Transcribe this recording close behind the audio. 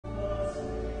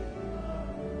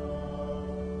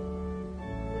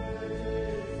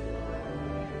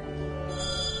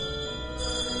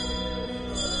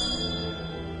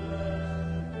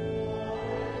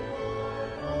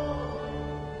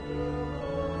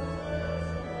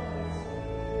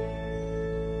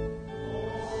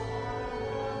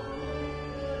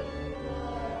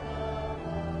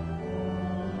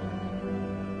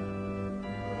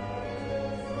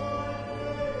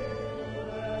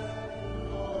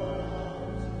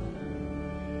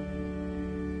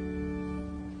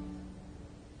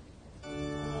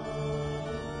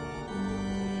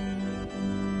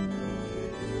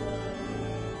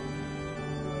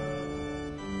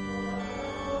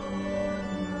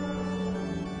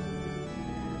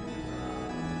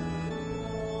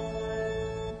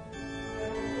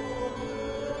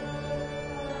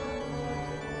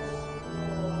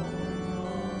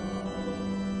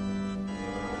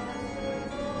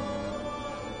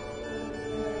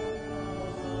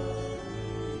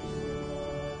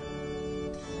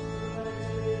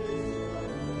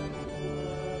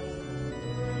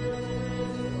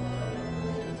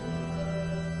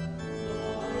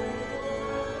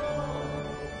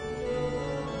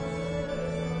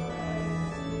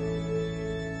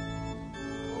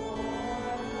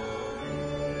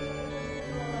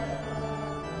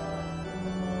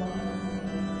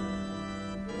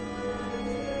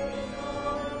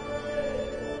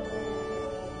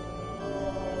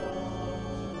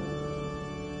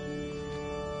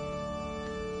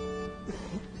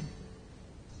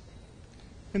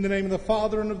In the name of the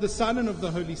Father, and of the Son, and of the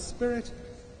Holy Spirit.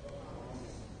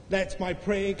 Let my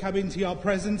prayer come into your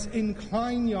presence.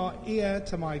 Incline your ear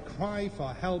to my cry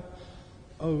for help,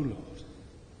 O Lord.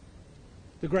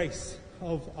 The grace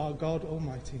of our God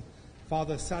Almighty,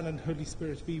 Father, Son, and Holy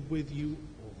Spirit be with you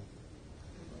all.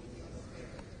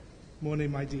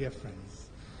 Morning, my dear friends.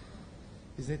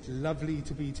 Is it lovely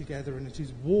to be together? And it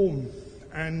is warm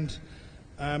and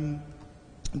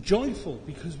joyful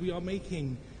because we are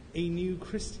making a new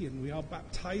Christian. We are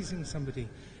baptizing somebody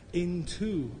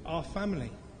into our family.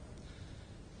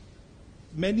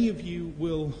 Many of you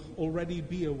will already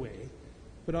be aware,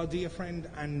 but our dear friend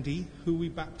Andy, who we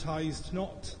baptized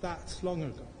not that long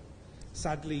ago,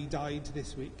 sadly died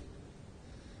this week.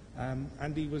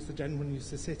 Andy was the gentleman who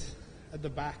used to sit at the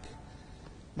back,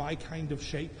 my kind of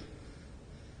shape,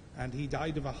 and he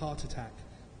died of a heart attack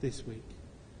this week.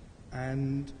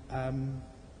 And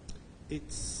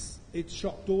it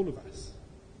shocked all of us.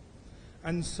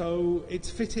 And so it's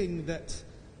fitting that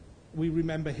we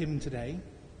remember him today,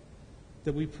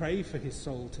 that we pray for his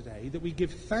soul today, that we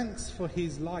give thanks for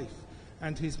his life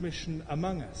and his mission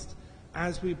among us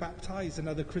as we baptize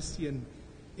another Christian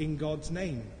in God's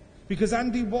name. Because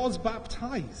Andy was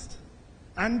baptized.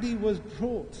 Andy was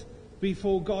brought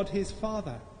before God his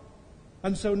Father.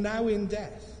 And so now in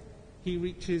death, he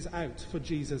reaches out for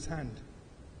Jesus' hand.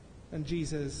 And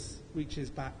Jesus reaches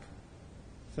back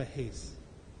for his.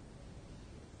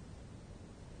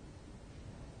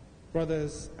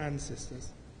 Brothers and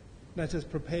sisters, let us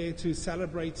prepare to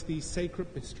celebrate these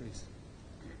sacred mysteries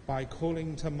by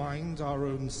calling to mind our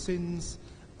own sins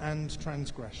and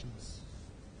transgressions.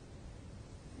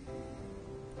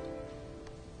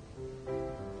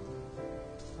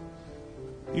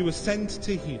 You were sent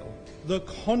to heal the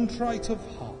contrite of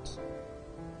heart.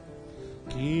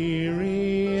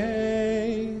 Kyrie,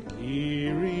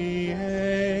 Kyrie,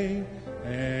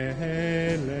 eleison.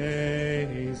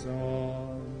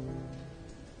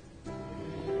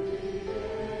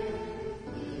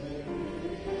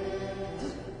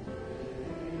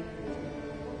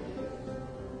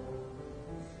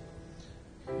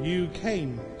 You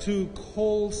came to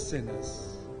call sinners.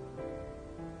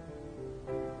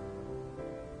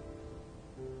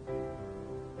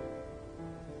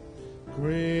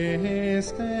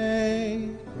 Christe,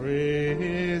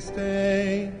 Christe,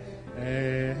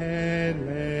 eleison.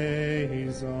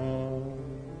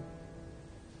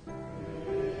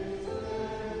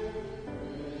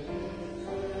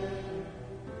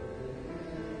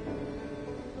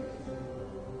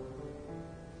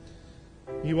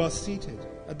 You are seated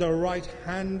at the right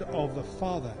hand of the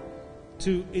Father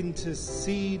to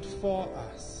intercede for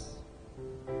us.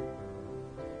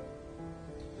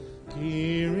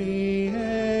 Kyrie,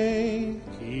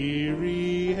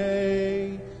 Kyrie,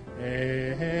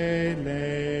 eleison.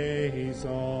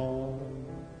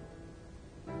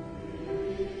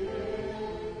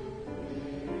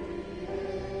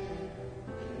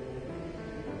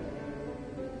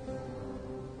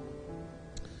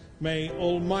 May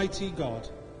Almighty God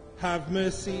have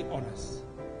mercy on us,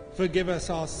 forgive us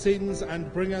our sins,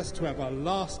 and bring us to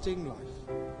everlasting life.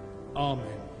 Amen.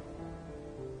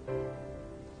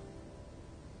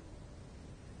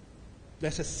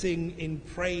 Let us sing in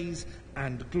praise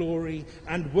and glory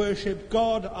and worship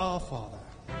God our Father.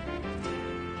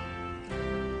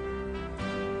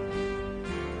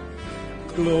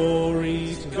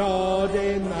 Glory to God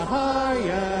in the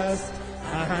highest,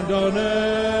 and on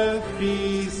earth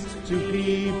peace to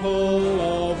people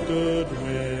of good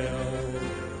will.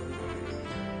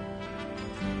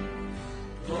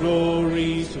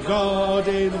 Glory to God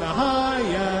in the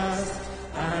highest,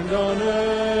 and on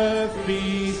earth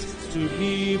peace to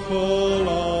people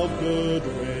of good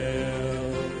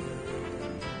will.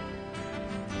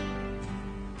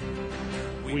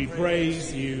 We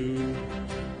praise you,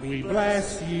 we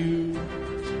bless you,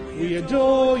 we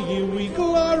adore you, we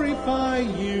glorify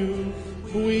you,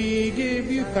 we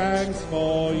give you thanks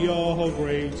for your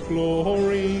great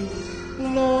glory,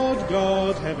 Lord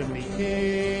God, heavenly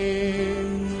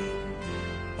King.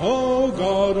 O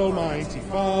God, Almighty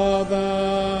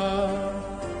Father,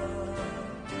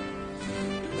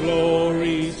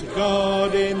 glory to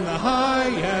God in the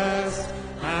highest,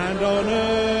 and on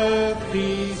earth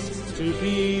peace to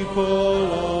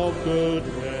people of good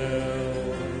will.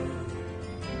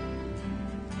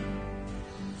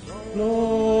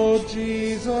 Lord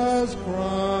Jesus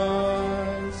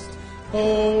Christ,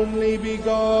 only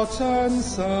begotten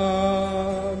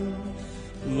Son,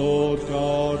 Lord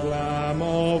God, Lamb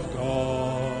of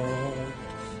God,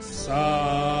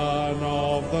 Son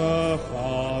of the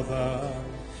Father,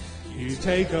 you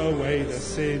take away the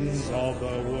sins of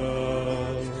the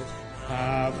world.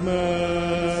 have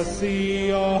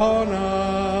mercy on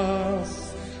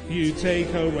us. You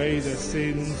take away the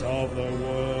sins of the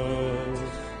world.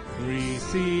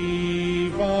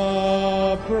 Receive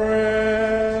our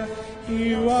prayer.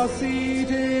 You are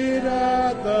seated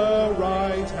at the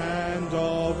right hand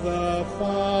of the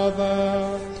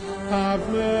Father. Have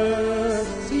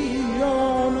mercy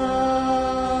on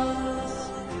us.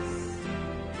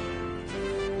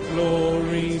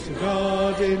 Glory to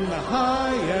God in the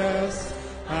highest,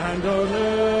 and on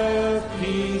earth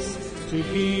peace to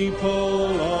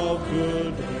people of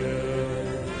good will.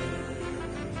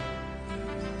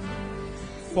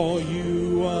 For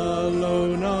you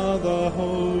alone are the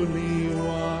Holy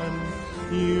One,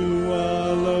 you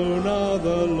alone are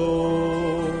the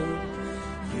Lord,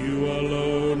 you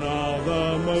alone are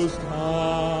the Most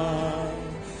High,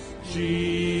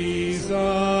 Jesus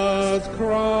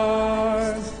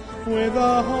Christ, with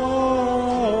the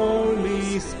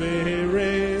Holy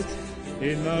Spirit,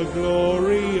 in the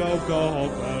glory of God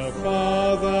the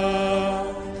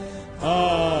Father.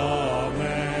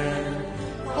 Amen.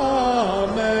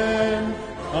 Amen.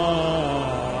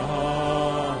 Amen.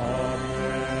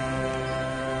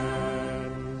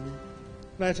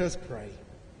 Let us pray.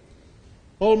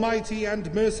 Almighty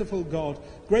and merciful God,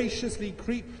 graciously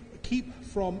keep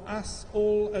from us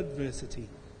all adversity,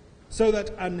 so that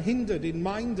unhindered in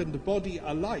mind and body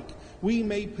alike, we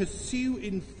may pursue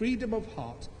in freedom of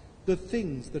heart the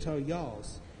things that are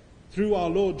yours. Through our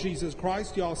Lord Jesus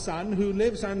Christ, your Son, who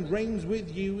lives and reigns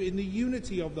with you in the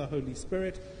unity of the Holy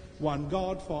Spirit, one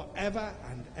God, for ever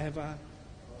and ever.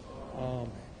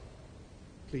 Amen.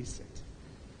 Please sit.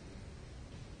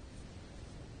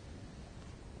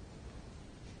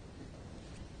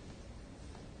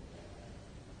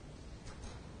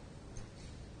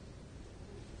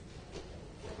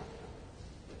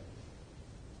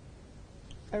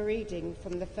 A reading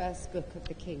from the first book of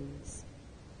the Kings.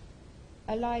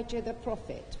 Elijah the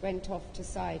prophet went off to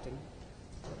Sidon,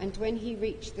 and when he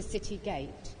reached the city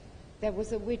gate, there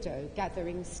was a widow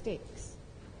gathering sticks.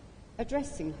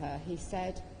 Addressing her, he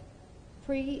said,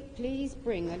 "Please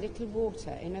bring a little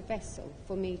water in a vessel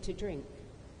for me to drink."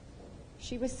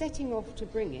 She was setting off to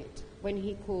bring it when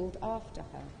he called after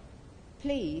her.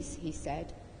 "Please," he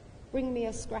said, "bring me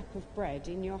a scrap of bread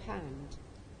in your hand."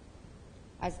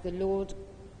 "As the Lord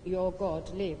your God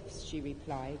lives," she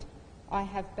replied, "I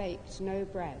have baked no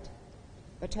bread,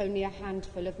 but only a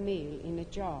handful of meal in a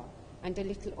jar and a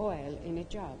little oil in a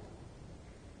jug.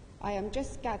 I am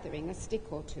just gathering a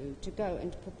stick or two to go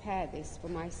and prepare this for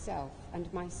myself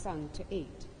and my son to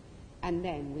eat, and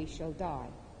then we shall die."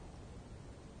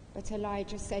 But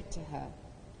Elijah said to her,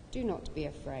 "Do not be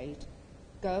afraid.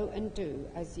 Go and do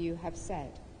as you have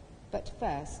said, but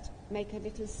first make a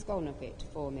little scone of it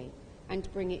for me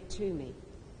and bring it to me,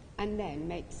 and then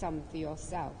make some for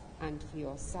yourself and for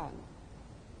your son.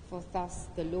 For thus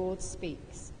the Lord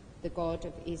speaks, the God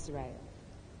of Israel.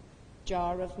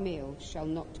 Jar of meal shall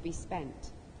not be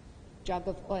spent, jug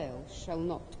of oil shall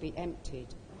not be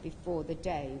emptied before the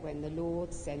day when the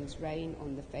Lord sends rain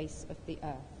on the face of the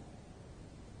earth."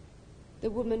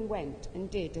 The woman went and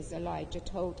did as Elijah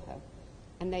told her,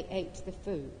 and they ate the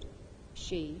food,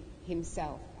 she,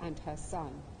 himself, and her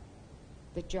son.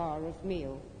 The jar of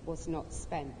meal was not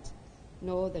spent,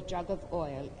 nor the jug of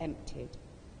oil emptied,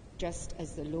 just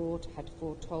as the Lord had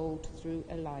foretold through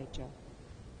Elijah.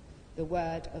 The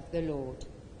word of the Lord.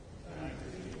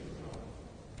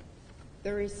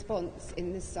 The response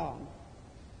in the psalm: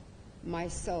 "My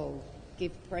soul,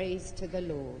 give praise to the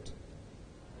Lord.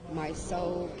 My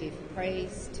soul, give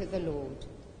praise to the Lord.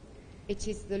 It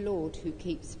is the Lord who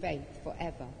keeps faith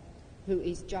forever, who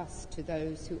is just to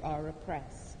those who are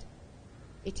oppressed.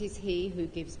 It is he who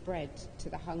gives bread to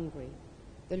the hungry,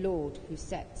 the Lord who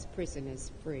sets prisoners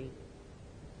free.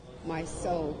 My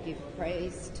soul, give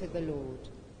praise to the Lord.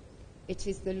 It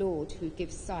is the Lord who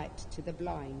gives sight to the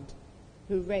blind,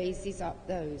 who raises up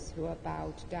those who are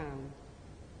bowed down.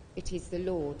 It is the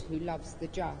Lord who loves the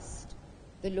just,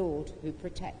 the Lord who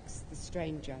protects the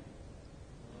stranger.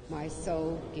 My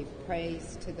soul, give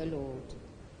praise to the Lord.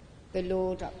 The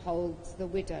Lord upholds the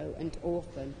widow and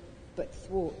orphan, but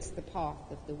thwarts the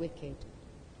path of the wicked.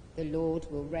 The Lord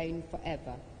will reign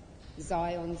forever,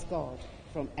 Zion's God,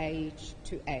 from age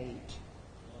to age.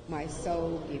 My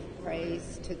soul, give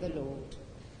praise to the Lord.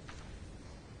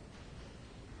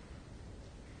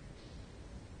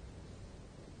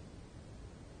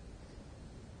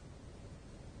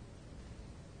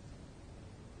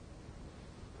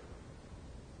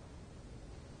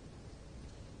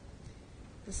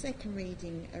 The second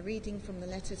reading, a reading from the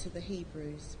letter to the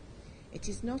Hebrews. It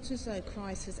is not as though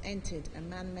Christ has entered a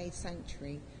man-made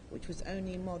sanctuary, which was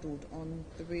only modelled on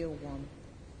the real one,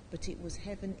 but it was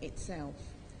heaven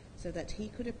itself, so that he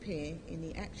could appear in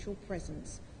the actual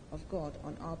presence of God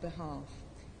on our behalf,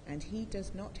 and he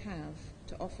does not have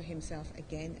to offer himself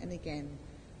again and again,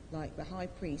 like the high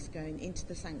priest going into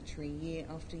the sanctuary year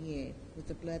after year with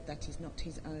the blood that is not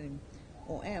his own,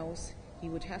 or else he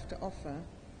would have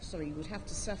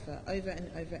to suffer over and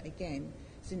over again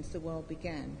since the world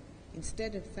began.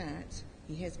 Instead of that,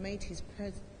 he has made his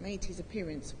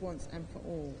appearance once and for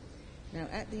all. Now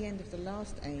at the end of the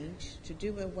last age, to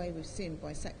do away with sin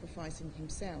by sacrificing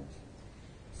himself.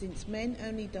 Since men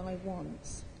only die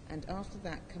once, and after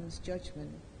that comes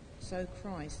judgment, so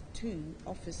Christ too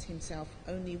offers himself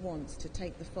only once to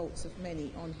take the faults of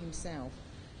many on himself.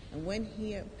 And when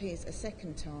he appears a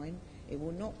second time, it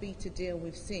will not be to deal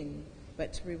with sin,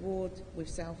 but to reward with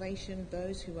salvation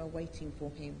those who are waiting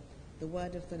for him. The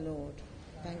word of the Lord.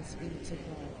 Thanks be to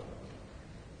God.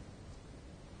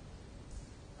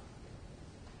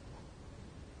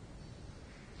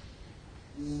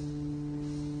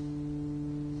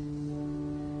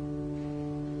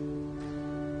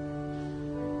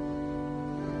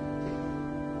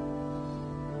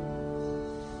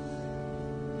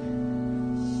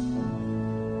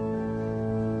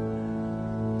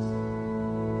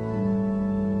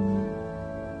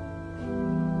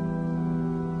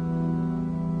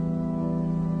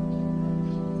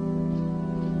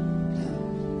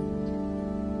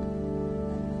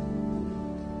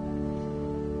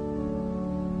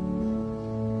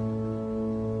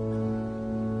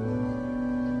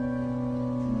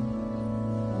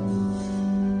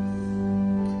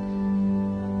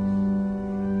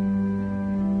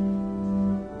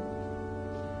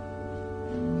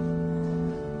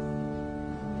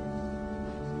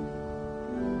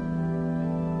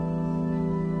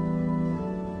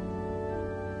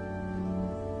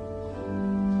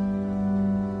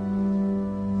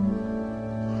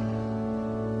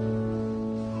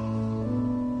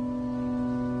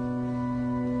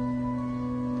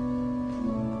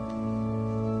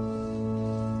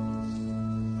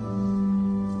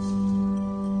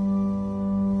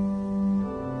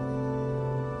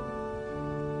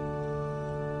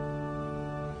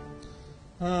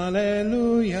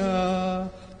 Alleluia,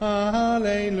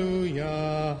 alleluia,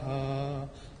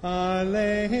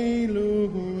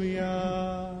 alleluia,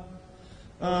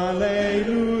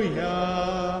 alleluia,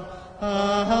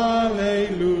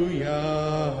 alleluia,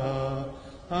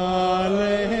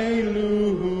 alleluia.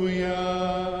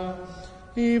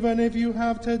 Even if you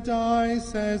have to die,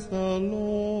 says the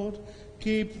Lord,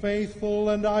 keep faithful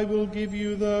and I will give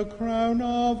you the crown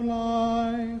of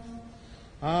life.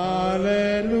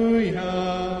 Alleluia,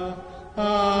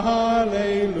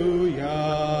 alleluia,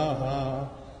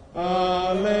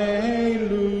 alleluia.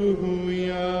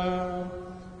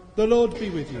 The Lord be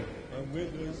with you. And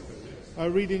with us. A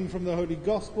reading from the Holy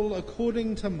Gospel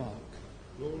according to Mark.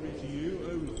 Glory to you,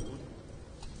 O Lord.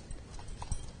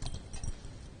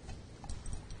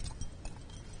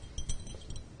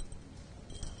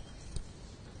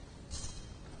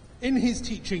 In his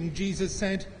teaching, Jesus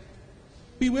said,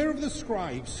 "Beware of the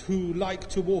scribes who like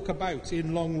to walk about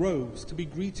in long robes, to be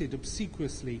greeted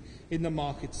obsequiously in the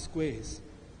market squares,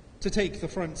 to take the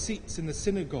front seats in the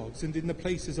synagogues and in the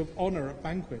places of honor at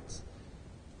banquets.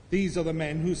 These are the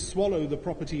men who swallow the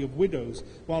property of widows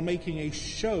while making a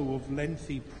show of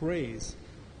lengthy praise.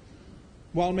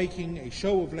 The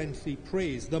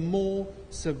more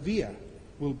severe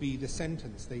will be the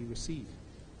sentence they receive."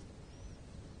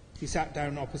 He sat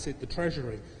down opposite the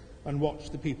treasury and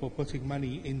watched the people putting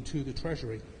money into the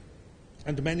treasury.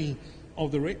 And many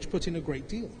of the rich put in a great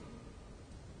deal.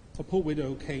 A poor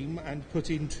widow came and put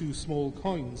in 2 small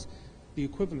coins, the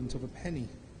equivalent of a penny.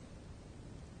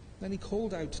 Then he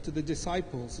called out to the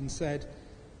disciples and said,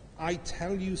 "I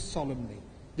tell you solemnly,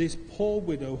 this poor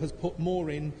widow has put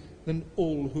more in than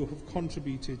all who have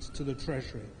contributed to the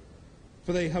treasury.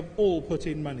 For they have all put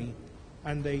in money,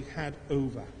 and they had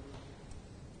over.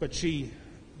 But she,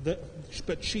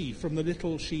 from the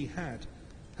little she had,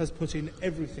 has put in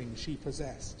everything she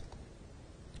possessed,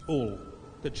 all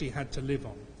that she had to live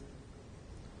on."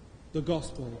 The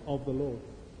Gospel of the Lord.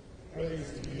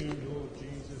 Praise to you, Lord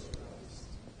Jesus Christ.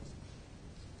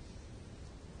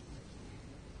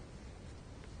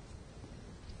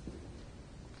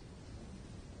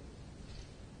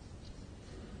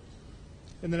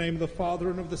 In the name of the Father,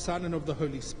 and of the Son, and of the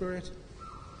Holy Spirit.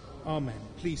 Amen.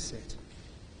 Please sit.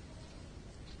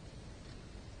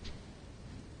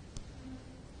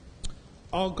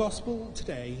 Our Gospel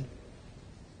today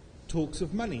talks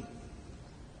of money.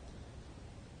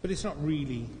 But it's not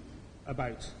really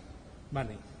about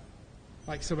money.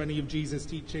 Like so many of Jesus'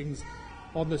 teachings,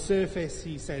 On the surface,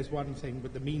 he says one thing,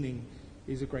 but the meaning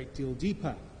is a great deal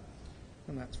deeper.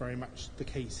 And that's very much the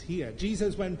case here.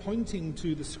 Jesus, when pointing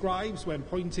to the scribes, when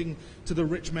pointing to the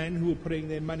rich men who were putting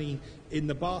their money in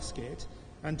the basket,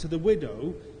 and to the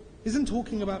widow, isn't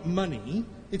talking about money.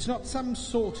 It's not some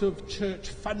sort of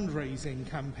church fundraising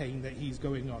campaign that he's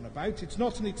going on about. It's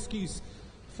not an excuse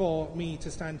for me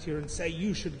to stand here and say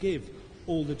you should give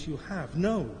all that you have.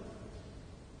 No.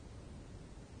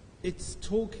 It's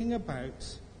talking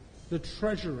about the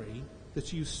treasury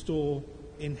that you store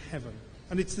in heaven.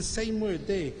 And it's the same word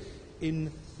there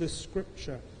in the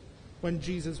scripture when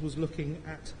Jesus was looking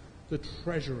at the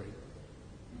treasury.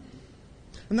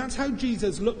 And that's how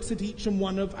Jesus looks at each and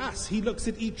one of us. He looks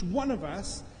at each one of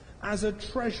us as a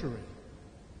treasury.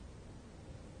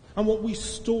 And what we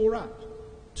store up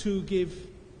to give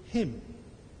him.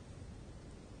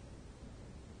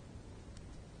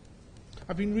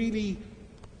 I've been really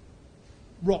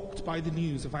rocked by the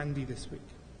news of Andy this week.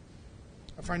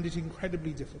 I find it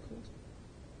incredibly difficult.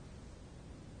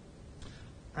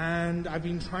 And I've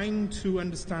been trying to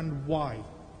understand why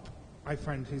I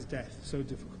find his death so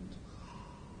difficult.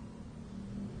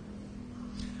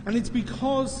 And it's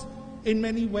because, in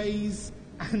many ways,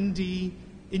 Andy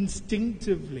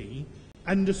instinctively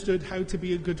understood how to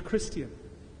be a good Christian.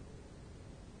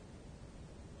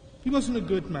 He wasn't a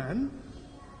good man.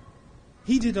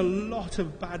 He did a lot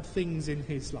of bad things in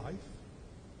his life.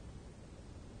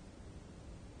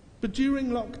 But during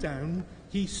lockdown,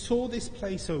 he saw this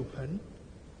place open,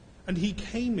 and he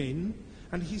came in,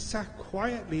 and he sat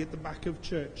quietly at the back of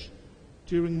church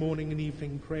during morning and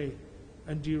evening prayer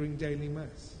and during daily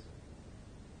mass.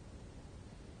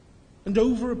 And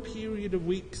over a period of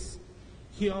weeks,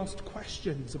 he asked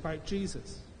questions about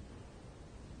Jesus.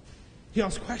 He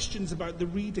asked questions about the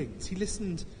readings. He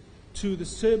listened to the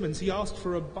sermons. He asked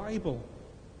for a Bible,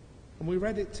 and we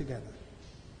read it together.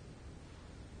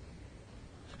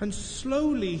 And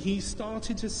slowly he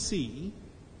started to see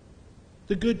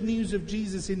the good news of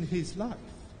Jesus in his life.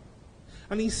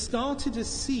 And he started to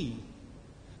see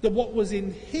that what was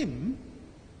in him,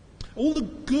 all the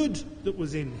good that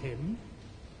was in him,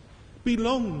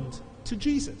 belonged to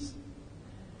Jesus.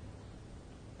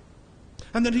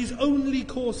 And that his only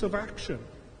course of action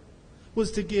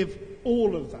was to give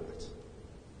all of that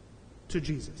to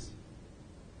Jesus.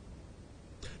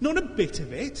 Not a bit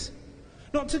of it,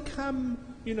 not to come,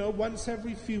 once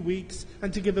every few weeks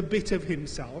and to give a bit of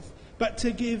himself, but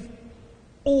to give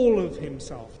all of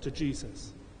himself to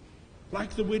Jesus.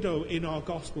 Like the widow in our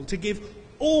gospel, to give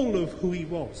all of who he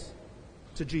was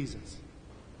to Jesus.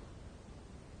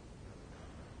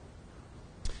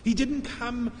 He didn't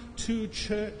come to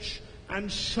church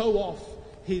and show off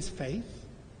his faith.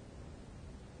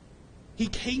 He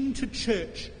came to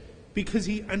church because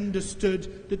he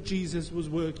understood that Jesus was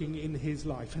working in his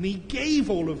life. And he gave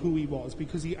all of who he was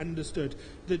because he understood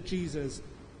that Jesus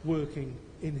working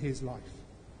in his life.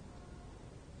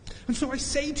 And so I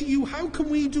say to you, how can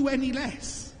we do any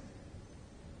less?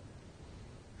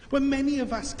 When many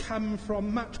of us come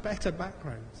from much better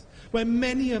backgrounds, when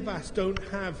many of us don't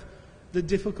have the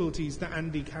difficulties that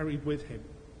Andy carried with him.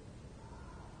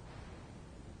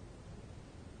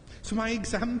 So my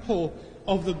example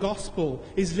of the gospel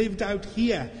is lived out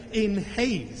here in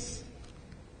Hayes,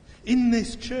 in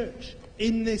this church,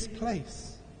 in this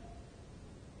place.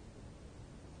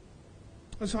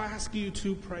 And so I ask you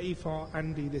to pray for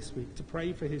Andy this week, to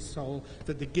pray for his soul,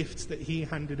 that the gifts that he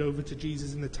handed over to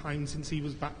Jesus in the time since he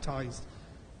was baptized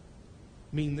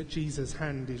mean that Jesus'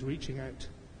 hand is reaching out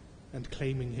and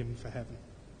claiming him for heaven.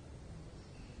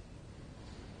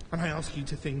 And I ask you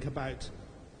to think about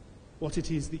what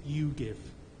it is that you give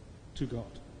to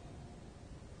God.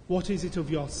 What is it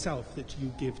of yourself that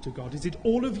you give to God? Is it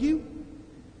all of you?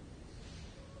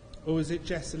 Or is it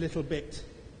just a little bit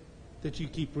that you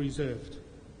keep reserved?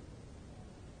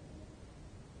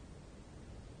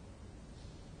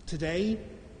 Today,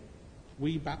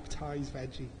 we baptize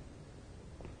Veggie.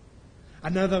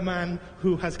 Another man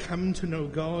who has come to know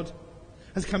God,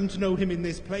 has come to know him in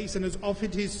this place and has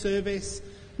offered his service,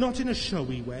 not in a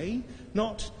showy way,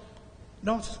 not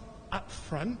up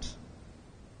front,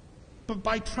 but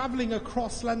by travelling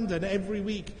across London every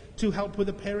week to help with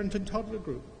a parent and toddler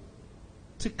group,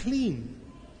 to clean,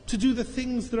 to do the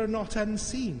things that are not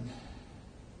unseen.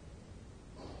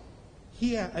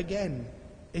 Here again,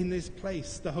 in this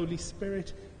place, the Holy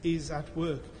Spirit is at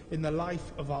work in the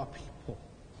life of our people.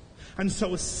 And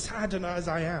so as saddened as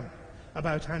I am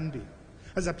about Andy,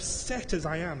 as upset as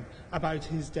I am about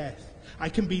his death, I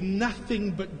can be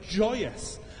nothing but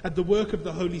joyous at the work of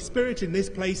the Holy Spirit in this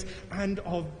place and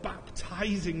of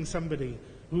baptizing somebody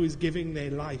who is giving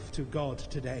their life to God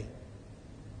today.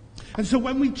 And so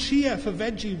when we cheer for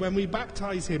Veggie, when we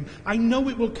baptize him, I know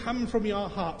it will come from your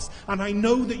hearts, and I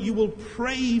know that you will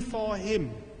pray for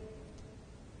him,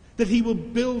 that he will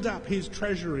build up his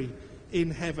treasury in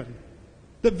heaven,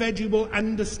 that Veggie will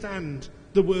understand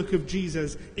the work of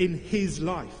Jesus in his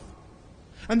life,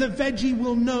 and that Veggie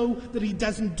will know that he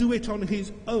doesn't do it on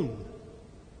his own,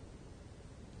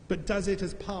 but does it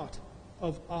as part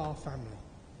of our family.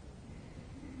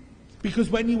 Because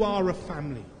when you are a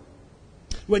family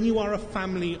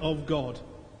of God,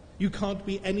 you can't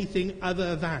be anything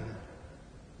other than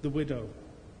the widow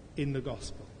in the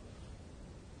gospel.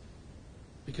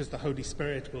 Because the Holy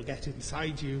Spirit will get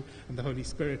inside you, and the Holy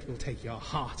Spirit will take your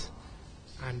heart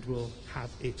and will have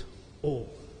it all.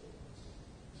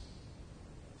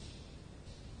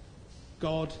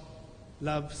 God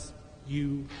loves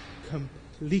you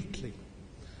completely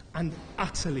and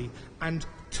utterly and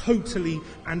totally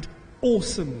and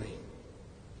awesomely.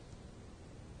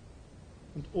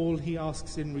 And all he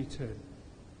asks in return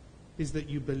is that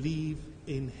you believe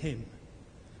in him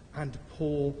and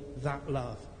pour that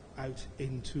love out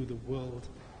into the world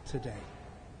today.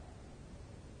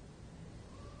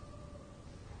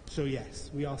 So yes,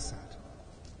 we are sad,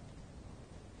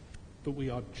 but we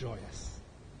are joyous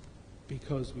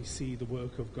because we see the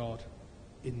work of God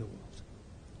in the world.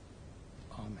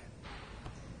 Amen.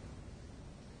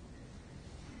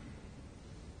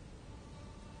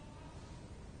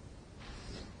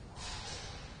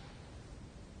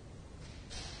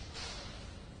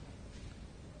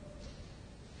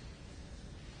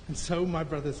 And so, my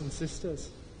brothers and sisters,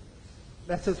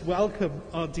 let us welcome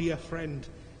our dear friend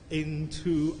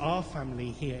into our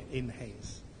family here in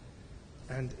Hayes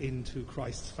and into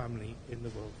Christ's family in the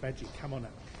world. Veggie, come on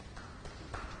up.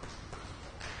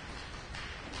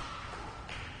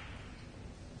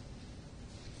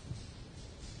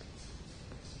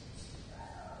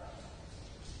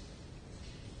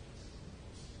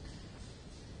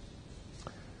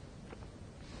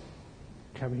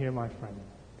 Come here, my friend.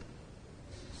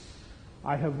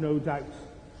 I have no doubt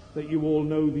that you all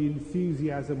know the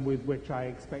enthusiasm with which I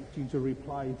expect you to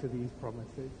reply to these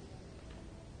promises.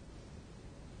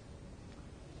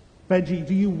 Veggie,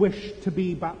 do you wish to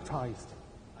be baptized?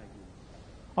 I do.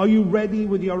 Are you ready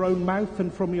with your own mouth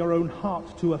and from your own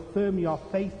heart to affirm your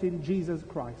faith in Jesus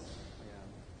Christ?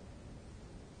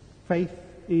 I am. Faith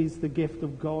is the gift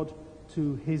of God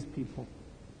to his people.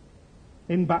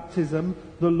 In baptism,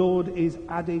 the Lord is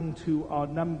adding to our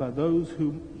number those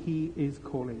whom he is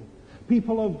calling.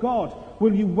 People of God,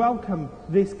 will you welcome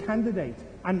this candidate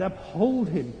and uphold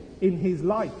him in his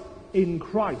life in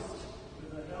Christ?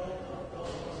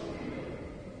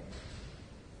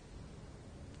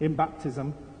 In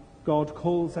baptism, God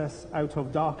calls us out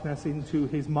of darkness into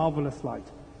his marvelous light.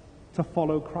 To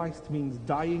follow Christ means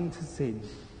dying to sin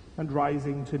and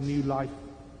rising to new life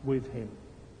with him.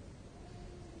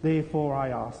 Therefore I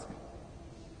ask,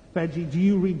 Veggie, do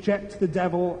you reject the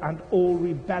devil and all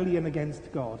rebellion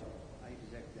against God? I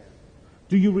reject them.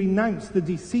 Do you renounce the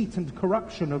deceit and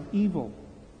corruption of evil?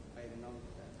 I renounce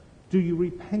them. Do you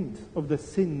repent of the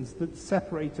sins that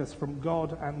separate us from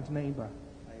God and neighbor?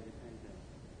 I repent them.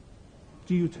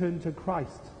 Do you turn to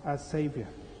Christ as Savior?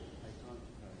 I turn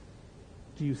to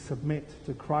Christ. Do you submit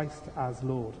to Christ as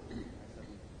Lord? I submit to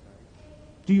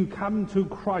Christ. Do you come to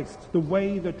Christ, the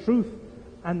way, the truth,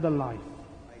 and the life?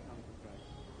 I come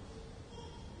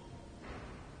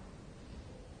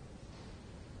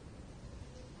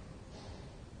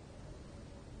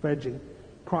to Christ. Veggie,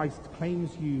 Christ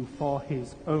claims you for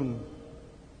his own.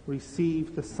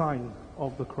 Receive the sign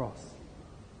of the cross.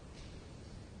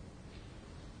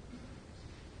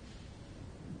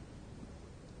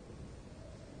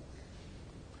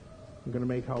 We're going to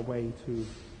make our way to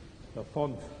the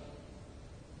font,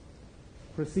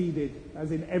 preceded,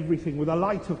 as in everything, with the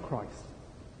light of Christ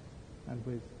and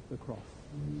with the cross.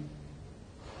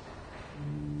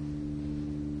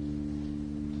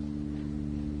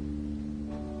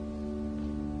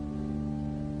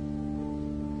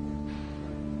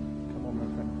 Come on, my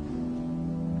friend.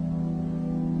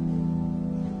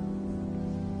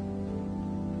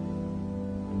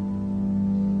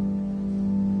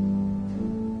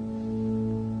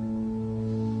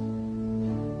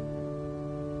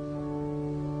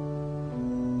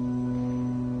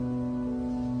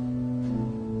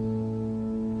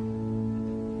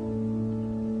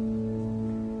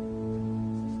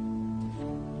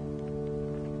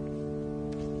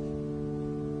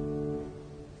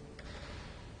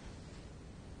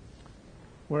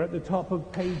 We're at the top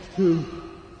of page 2,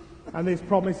 and this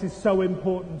promise is so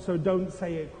important, so don't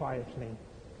say it quietly.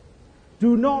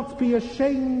 Do not be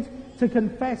ashamed to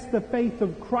confess the faith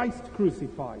of Christ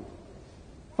crucified.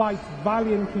 fight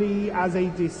valiantly as a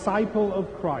disciple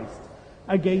of Christ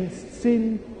against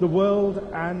sin, the world,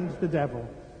 and the devil,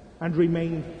 and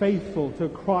remain faithful to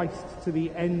Christ to the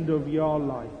end of your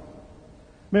life.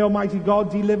 May Almighty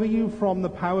God deliver you from the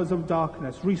powers of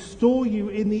darkness, restore you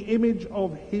in the image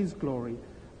of his glory,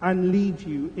 and lead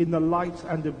you in the light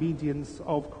and obedience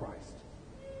of Christ.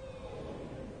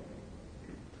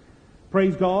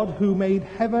 Praise God, who made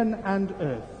heaven and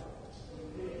earth.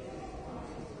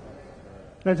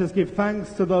 Let us give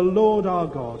thanks to the Lord our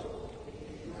God.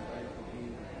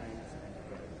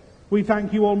 We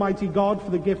thank you, Almighty God, for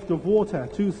the gift of water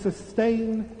to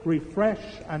sustain, refresh,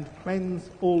 and cleanse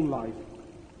all life.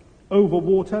 Over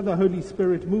water, the Holy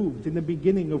Spirit moved in the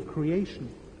beginning of creation.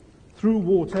 Through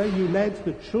water, you led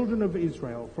the children of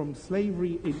Israel from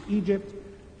slavery in Egypt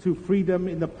to freedom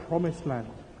in the Promised Land.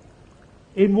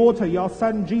 In water, your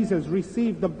Son Jesus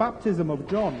received the baptism of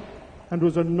John and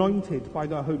was anointed by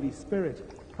the Holy Spirit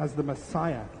as the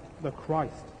Messiah, the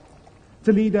Christ,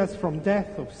 to lead us from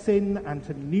death of sin and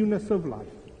to newness of life.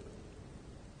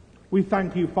 We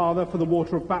thank you, Father, for the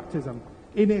water of baptism.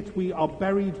 In it we are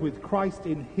buried with Christ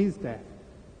in his death.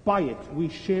 By it we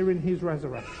share in his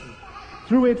resurrection.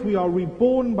 Through it we are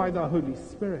reborn by the Holy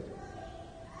Spirit.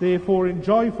 Therefore, in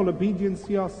joyful obedience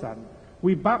to your Son,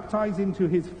 we baptize into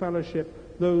his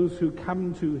fellowship those who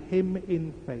come to him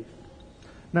in faith.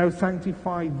 Now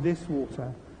sanctify this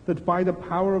water, that by the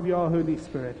power of your Holy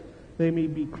Spirit they may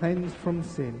be cleansed from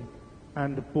sin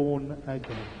and born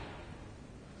again.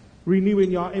 Renew in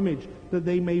your image, that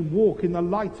they may walk in the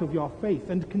light of your faith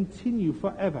and continue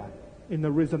forever in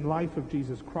the risen life of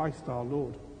Jesus Christ our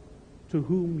Lord, to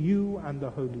whom you and the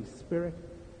Holy Spirit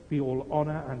be all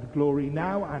honor and glory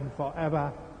now and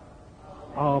forever.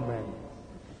 Amen.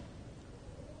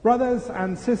 Brothers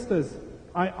and sisters,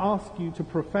 I ask you to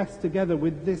profess together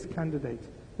with this candidate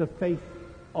the faith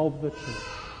of the Church.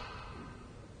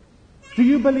 Do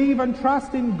you believe and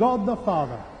trust in God the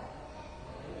Father?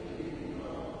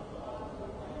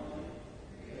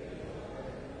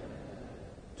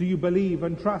 Do you believe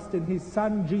and trust in his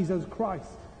Son, Jesus Christ?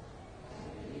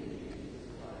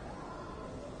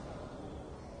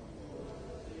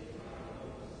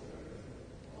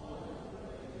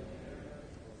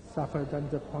 Suffered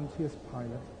under Pontius Pilate,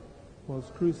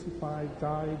 was crucified,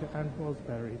 died, and was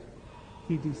buried.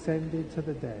 He descended to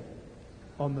the dead.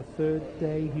 On the third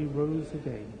day he rose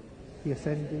again. He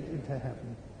ascended into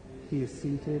heaven. He is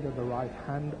seated at the right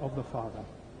hand of the Father,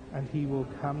 and he will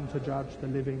come to judge the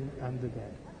living and the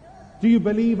dead. Do you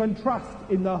believe and trust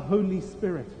in the Holy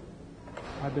Spirit?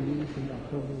 I believe in the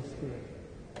Holy Spirit.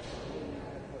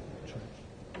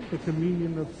 Church, the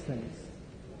communion of saints,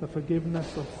 the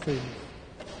forgiveness of sins,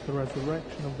 the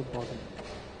resurrection of the body,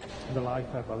 and the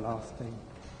life everlasting.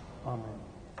 Amen.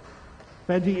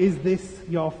 Veggie, is this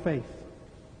your faith?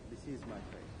 This is my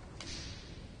faith.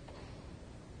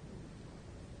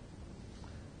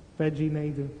 Veggie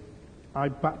Nadu, I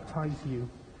baptize you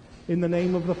in the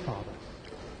name of the Father,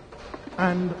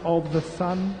 and of the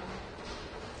Son,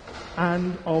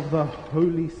 and of the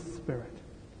Holy Spirit.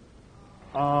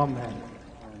 Amen.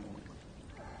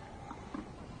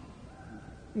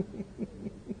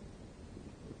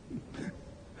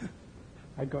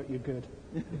 I got you good.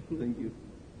 Thank you.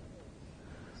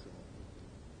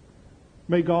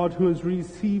 May God, who has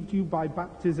received you by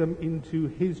baptism into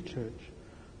his church,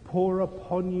 pour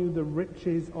upon you the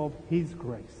riches of his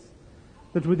grace,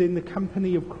 that within the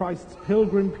company of Christ's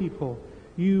pilgrim people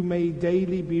you may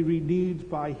daily be renewed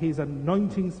by his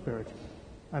anointing spirit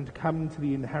and come to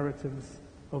the inheritance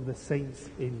of the saints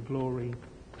in glory.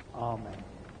 Amen.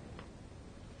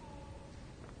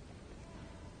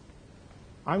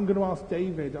 I'm going to ask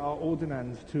David, our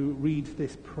ordinand, to read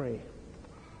this prayer.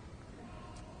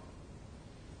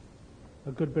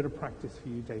 A good bit of practice for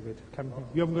you, David. Come here.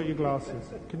 You haven't got your glasses.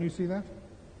 Can you see that?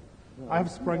 I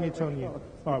have sprung it on you.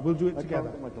 All right, we'll do it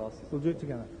together. We'll do it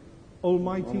together.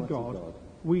 Almighty God,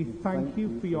 we thank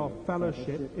you for your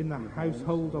fellowship in the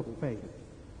household of faith.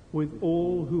 With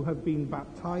all who have been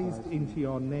baptized into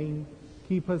your name,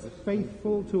 keep us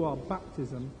faithful to our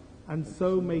baptism, and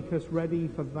so make us ready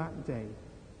for that day,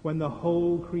 when the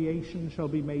whole creation shall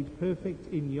be made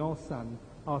perfect in your Son,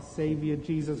 our Saviour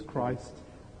Jesus Christ.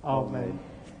 Amen.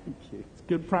 Thank you. It's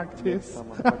good practice.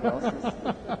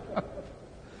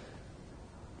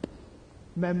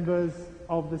 Members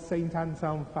of the St.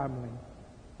 Anselm family,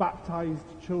 baptized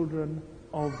children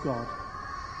of God,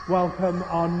 welcome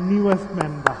our newest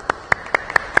member.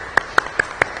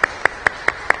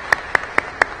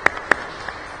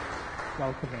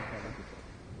 Welcome, everyone.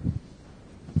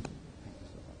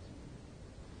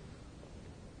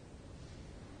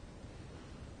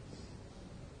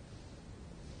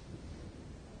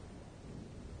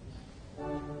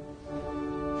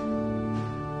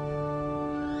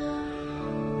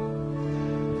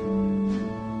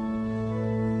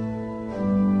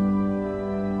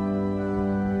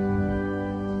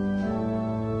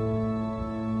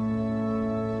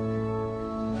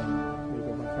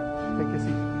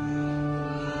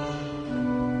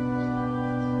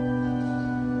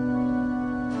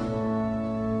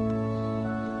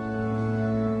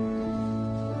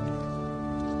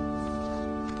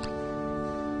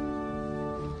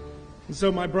 And so,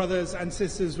 my brothers and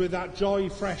sisters, with that joy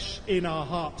fresh in our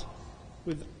heart,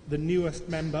 with the newest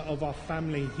member of our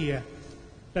family here,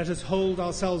 let us hold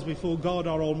ourselves before God,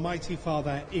 our Almighty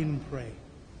Father, in prayer.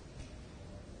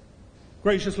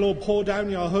 Gracious Lord, pour down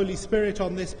your Holy Spirit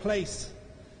on this place.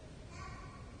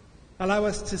 Allow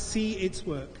us to see its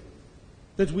work,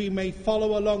 that we may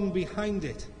follow along behind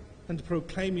it and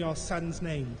proclaim your Son's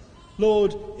name.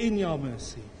 Lord, in your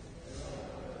mercy.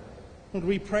 Lord,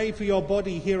 we pray for your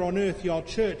body here on earth, your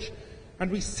church,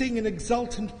 and we sing an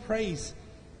exultant praise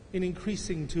in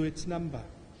increasing to its number.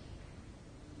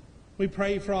 We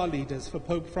pray for our leaders, for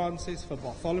Pope Francis, for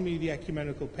Bartholomew the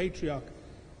Ecumenical Patriarch,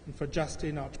 and for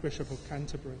Justin, Archbishop of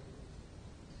Canterbury.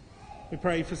 We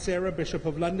pray for Sarah, Bishop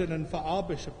of London, and for our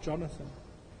Bishop Jonathan.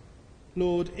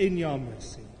 Lord, in your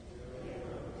mercy.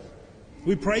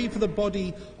 We pray for the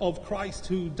body of Christ,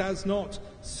 who does not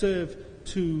serve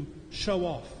to show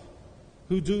off,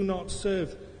 who do not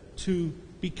serve to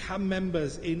become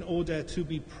members in order to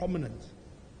be prominent,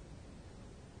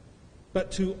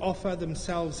 but to offer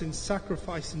themselves in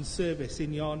sacrifice and service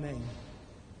in your name.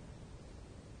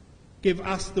 Give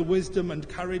us the wisdom and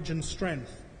courage and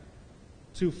strength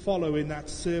to follow in that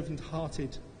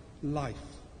servant-hearted life.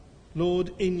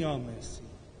 Lord, in your mercy.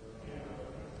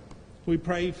 We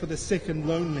pray for the sick and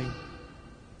lonely,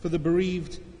 for the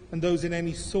bereaved and those in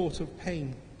any sort of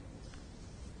pain.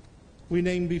 We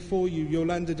name before you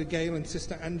Yolanda de Gale and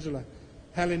Sister Angela,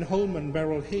 Helen Holman,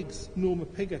 Beryl Higgs, Norma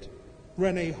Piggott,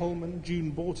 Renee Holman, June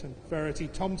Borton, Verity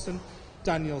Thompson,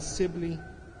 Daniel Sibley,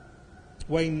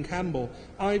 Wayne Campbell,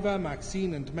 Iva,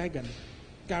 Maxine and Megan,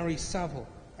 Gary Saville,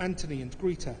 Anthony and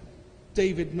Greta,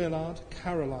 David Millard,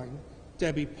 Caroline,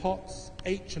 Debbie Potts,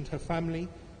 H and her family,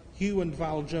 Hugh and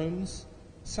Val Jones,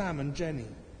 Sam and Jenny,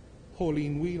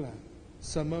 Pauline Wheeler,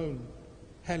 Simone,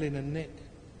 Helen and Nick.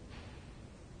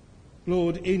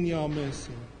 Lord, in your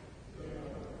mercy.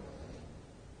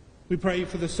 We pray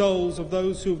for the souls of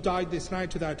those who have died this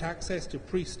night without access to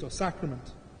priest or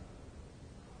sacrament.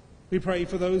 We pray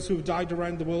for those who have died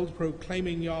around the world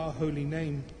proclaiming your holy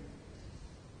name.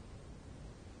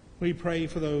 We pray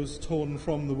for those torn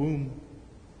from the womb.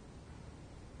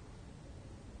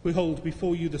 We hold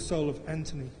before you the soul of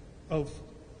Andy, of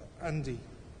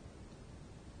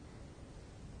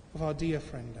our dear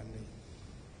friend Andy.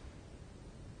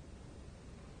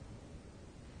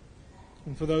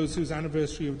 And for those whose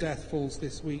anniversary of death falls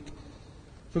this week,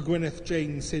 for Gwyneth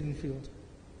Jane Sinfield,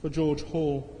 for George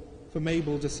Hall, for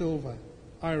Mabel De Silva,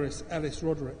 Iris Ellis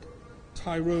Roderick,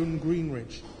 Tyrone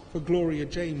Greenridge, for Gloria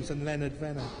James and Leonard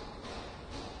Venner.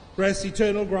 Rest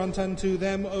eternal grant unto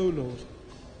them, O Lord.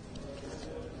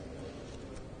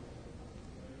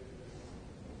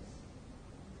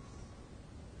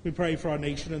 We pray for our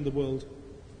nation and the world,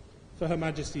 for Her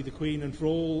Majesty the Queen, and for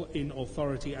all in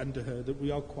authority under her, that we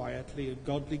are quietly and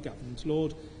godly governed.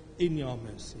 Lord, in your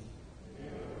mercy.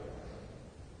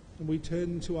 And we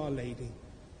turn to Our Lady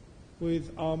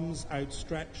with arms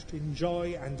outstretched in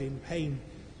joy and in pain,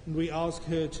 and we ask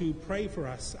her to pray for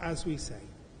us as we say,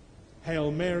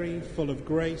 Hail Mary, full of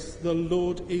grace, the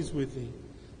Lord is with thee.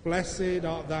 Blessed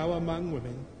art thou among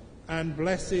women, and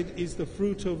blessed is the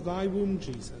fruit of thy womb,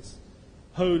 Jesus.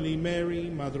 Holy Mary,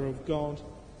 Mother of God,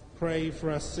 pray for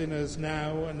us sinners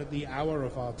now and at the hour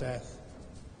of our death.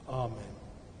 Amen.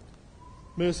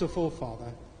 Merciful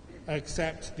Father,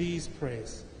 accept these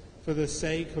prayers for the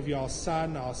sake of your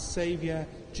Son, our Saviour,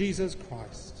 Jesus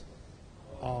Christ.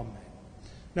 Amen.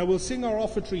 Now we'll sing our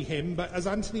offertory hymn, but as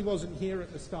Anthony wasn't here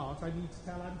at the start, I need to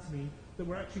tell Anthony that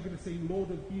we're actually going to sing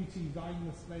Lord of Beauty,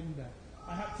 Thine the Splendour.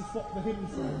 I had to swap the hymn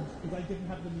songs because I didn't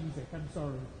have the music. I'm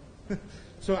sorry.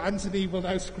 So Anthony will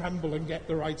now scramble and get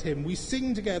the right hymn. We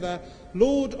sing together,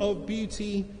 Lord of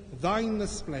Beauty, Thine the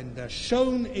Splendour,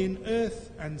 shone in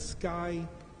earth and sky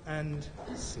and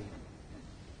sea.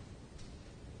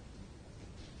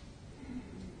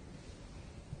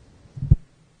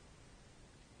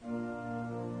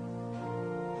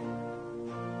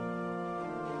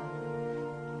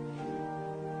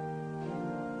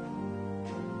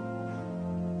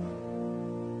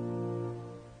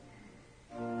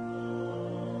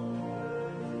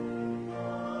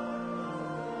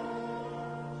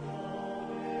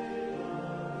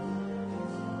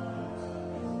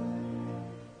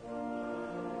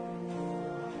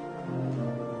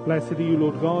 Blessed are you,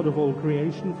 Lord God of all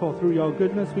creation, for through your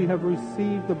goodness we have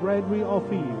received the bread we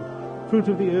offer you, fruit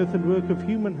of the earth and work of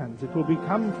human hands. It will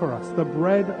become for us the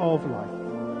bread of life.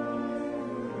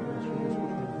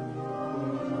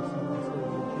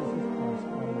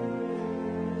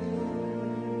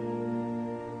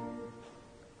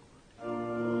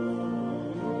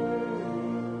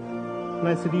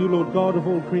 Blessed are you, Lord God of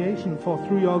all creation, for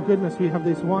through your goodness we have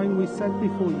this wine we set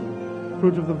before you,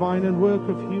 fruit of the vine and work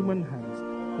of human hands.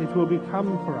 It will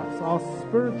become for us our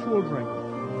spiritual drink.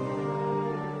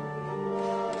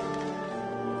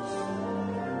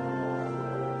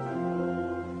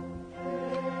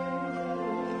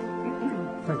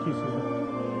 Thank you, Susan.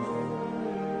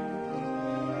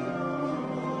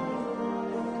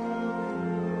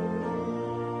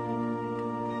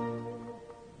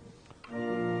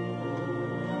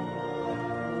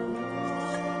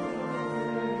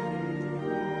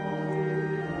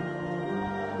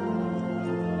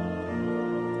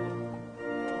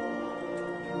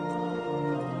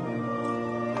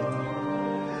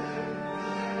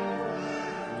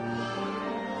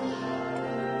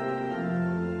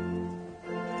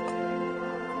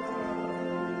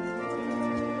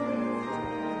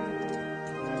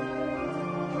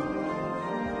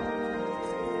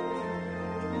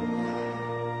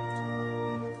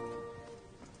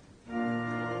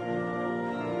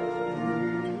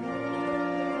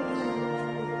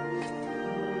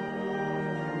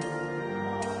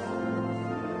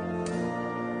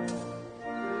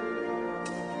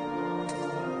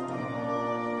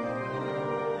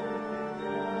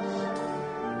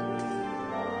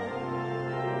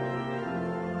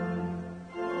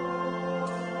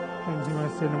 Cleanse me my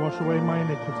sin and wash away my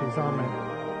iniquities. Amen.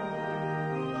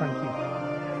 Thank you.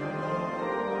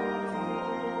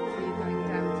 We're going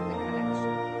down to the collection.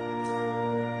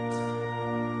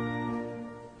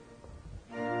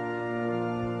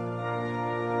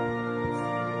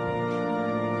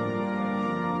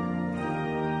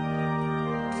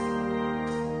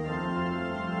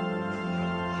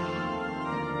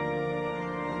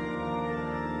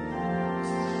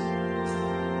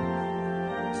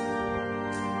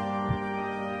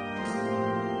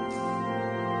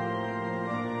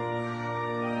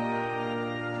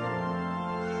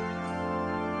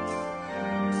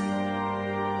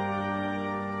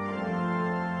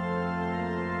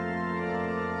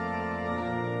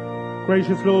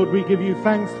 Gracious Lord, we give you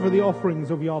thanks for the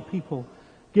offerings of your people,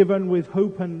 given with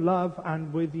hope and love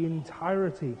and with the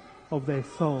entirety of their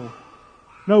soul.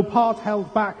 No part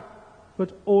held back,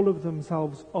 but all of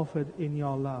themselves offered in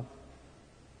your love.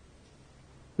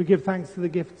 We give thanks to the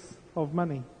gifts of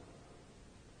money,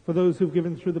 for those who've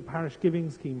given through the parish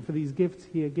giving scheme, for these gifts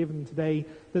here given today,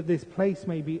 that this place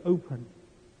may be open,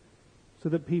 so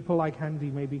that people like Andy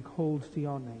may be called to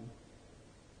your name.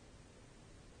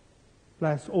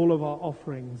 Bless all of our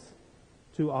offerings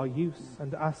to our use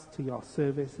and us to your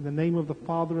service. In the name of the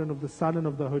Father and of the Son and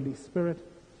of the Holy Spirit.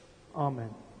 Amen.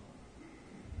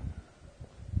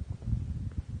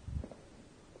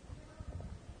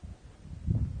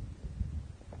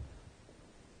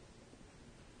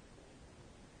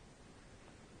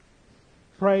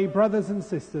 Pray, brothers and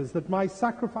sisters, that my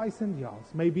sacrifice and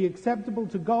yours may be acceptable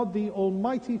to God the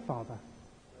Almighty Father.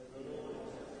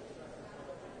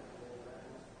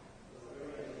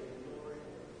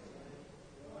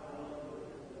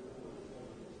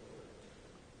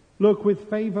 Look with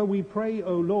favor, we pray,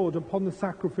 O Lord, upon the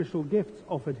sacrificial gifts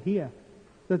offered here,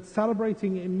 that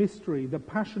celebrating in mystery the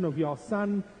passion of your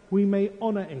Son, we may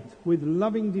honor it with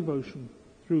loving devotion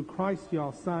through Christ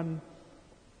your Son.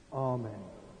 Amen.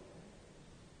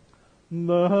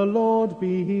 The Lord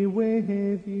be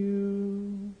with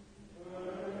you.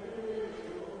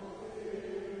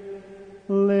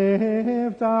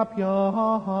 Lift up your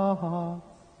hearts.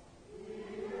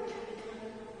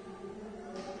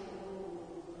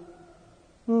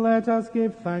 Let us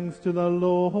give thanks to the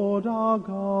Lord our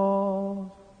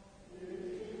God.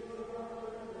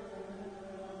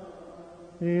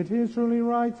 It is truly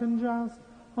right and just,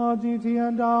 our duty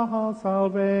and our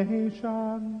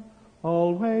salvation,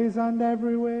 always and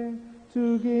everywhere,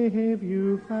 to give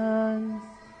you thanks.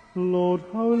 Lord,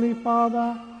 Holy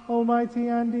Father, Almighty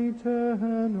and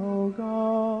eternal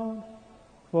God,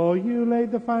 for you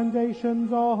laid the foundations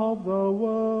of the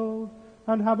world,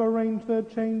 and have arranged the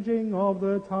changing of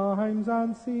the times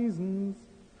and seasons.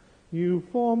 You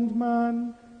formed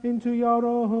man into your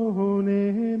own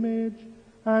image,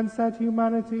 and set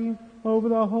humanity over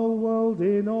the whole world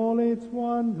in all its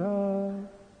wonder,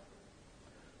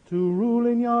 to rule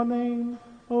in your name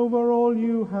over all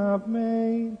you have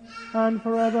made, and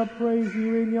forever praise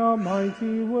you in your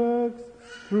mighty works,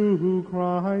 through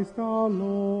Christ our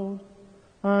Lord.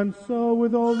 And so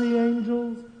with all the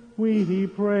angels we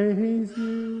praise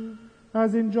you,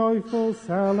 as in joyful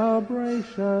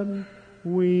celebration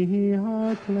we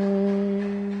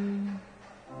acclaim.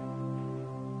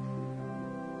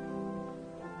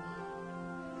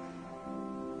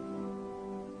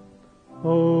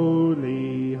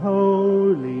 Holy,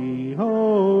 holy,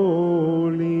 holy,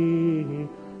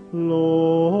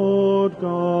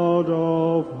 God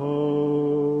of hosts.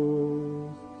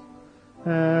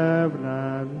 Heaven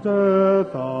and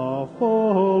earth are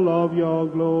full of your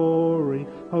glory.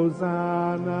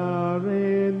 Hosanna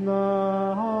in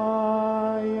the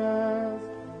highest.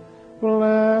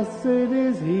 Blessed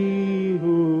is he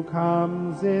who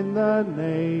comes in the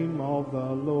name of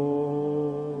the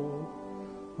Lord.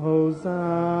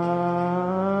 Hosanna.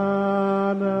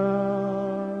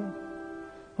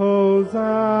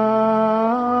 Hosanna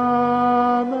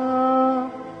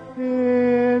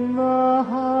in the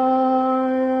highest.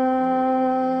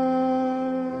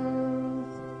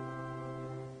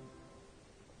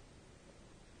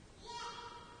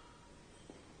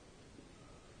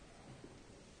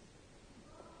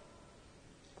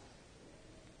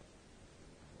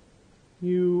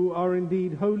 You are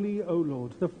indeed holy, O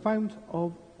Lord, the fount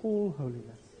of all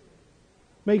holiness.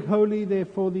 Make holy,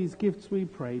 therefore, these gifts, we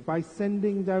pray, by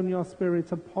sending down your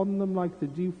Spirit upon them like the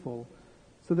dewfall,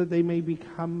 so that they may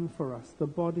become for us the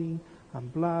body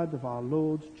and blood of our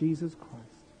Lord Jesus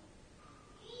Christ.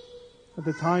 At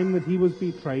the time that he was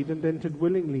betrayed and entered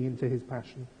willingly into his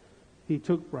passion, he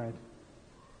took bread,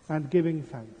 and giving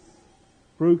thanks,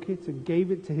 broke it and gave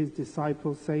it to his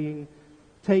disciples, saying,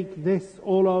 "Take this,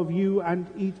 all of you, and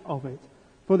eat of it,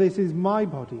 for this is my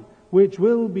body, which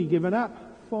will be given up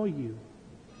for you."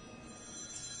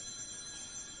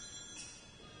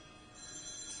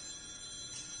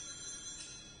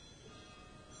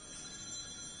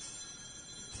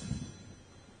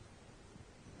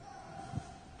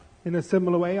 In a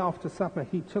similar way, after supper,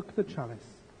 he took the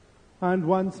chalice, and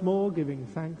once more, giving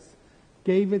thanks,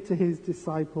 gave it to his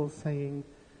disciples, saying,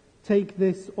 "Take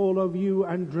this, all of you,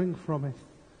 and drink from it.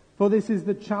 For this is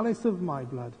the chalice of my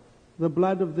blood, the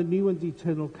blood of the new and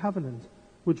eternal covenant,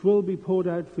 which will be poured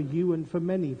out for you and for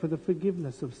many for the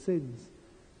forgiveness of sins.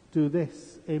 Do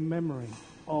this in memory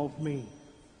of me."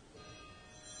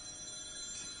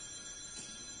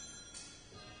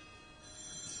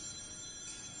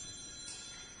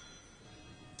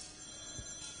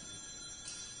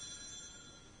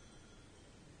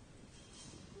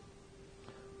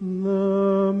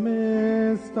 The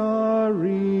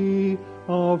mystery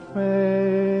of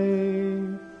faith.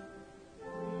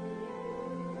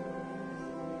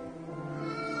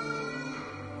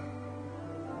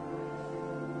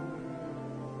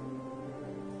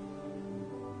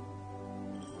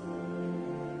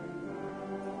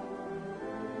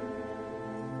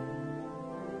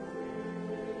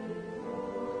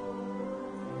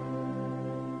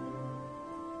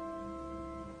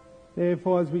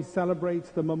 Therefore, as we celebrate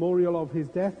the memorial of his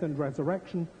death and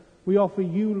resurrection, we offer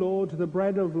you, Lord, the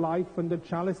bread of life and the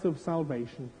chalice of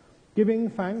salvation, giving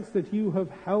thanks that you have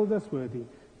held us worthy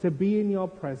to be in your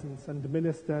presence and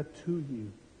minister to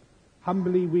you.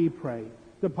 Humbly we pray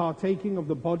that, partaking of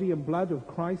the body and blood of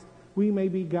Christ, we may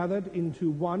be gathered into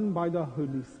one by the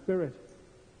Holy Spirit.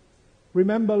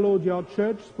 Remember, Lord, your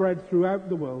church spread throughout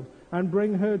the world, and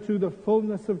bring her to the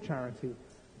fullness of charity,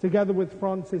 together with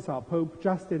Francis, our Pope,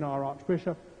 Justin, our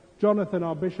Archbishop, Jonathan,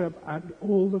 our Bishop, and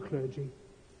all the clergy.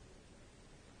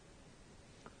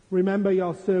 Remember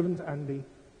your servant Andy,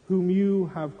 whom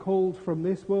you have called from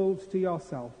this world to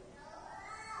yourself.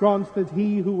 Grant that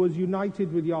he who was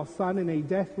united with your Son in a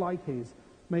death like his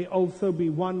may also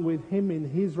be one with him in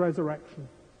his resurrection.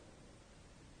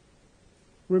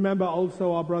 Remember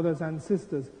also our brothers and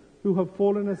sisters who have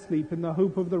fallen asleep in the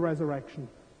hope of the resurrection,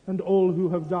 and all who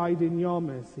have died in your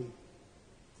mercy.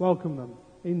 Welcome them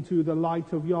into the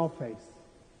light of your face.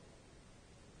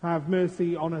 Have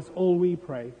mercy on us all, we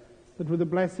pray, that with the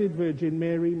Blessed Virgin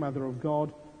Mary, Mother of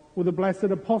God, with the blessed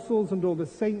apostles and all the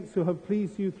saints who have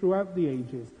pleased you throughout the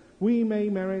ages, we may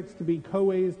merit to be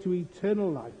co-heirs to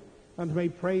eternal life, and may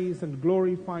praise and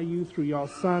glorify you through your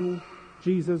Son,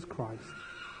 Jesus Christ.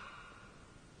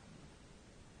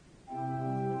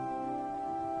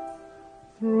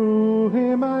 Through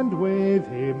him and with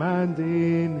him and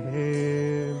in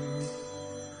him,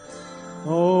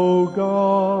 O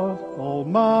God,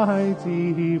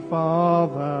 Almighty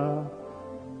Father,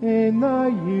 in the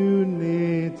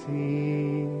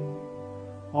unity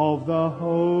of the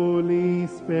Holy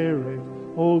Spirit,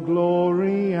 all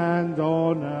glory and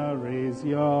honor is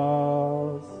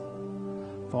yours,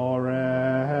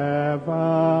 forever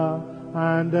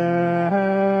and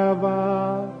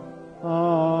ever.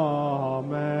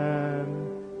 Amen.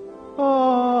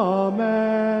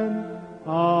 Amen.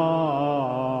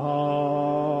 Amen.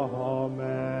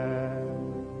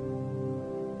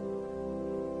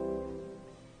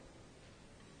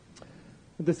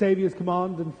 At the Saviour's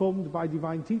command, informed by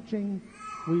divine teaching,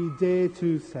 we dare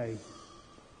to say,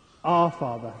 Our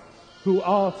Father, who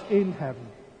art in heaven,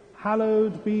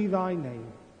 hallowed be thy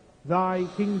name. Thy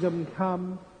kingdom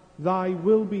come, thy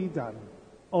will be done,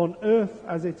 on earth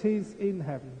as it is in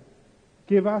heaven.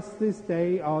 Give us this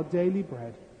day our daily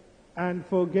bread, and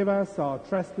forgive us our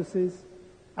trespasses,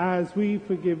 as we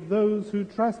forgive those who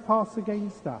trespass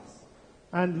against us.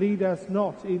 And lead us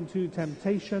not into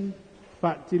temptation,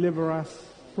 but deliver us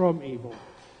from evil.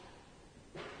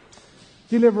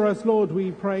 Deliver us, Lord,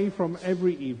 we pray, from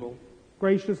every evil.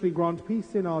 Graciously grant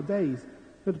peace in our days,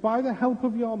 that by the help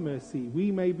of your mercy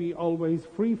we may be always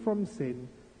free from sin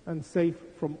and safe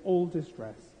from all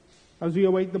distress, as we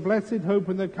await the blessed hope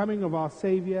and the coming of our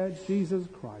Saviour, Jesus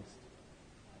Christ.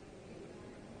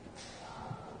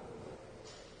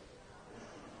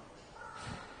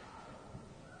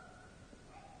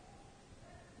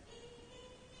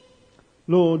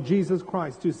 Lord Jesus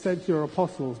Christ, who said to your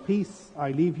apostles, "Peace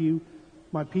I leave you,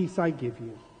 my peace I give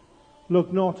you,"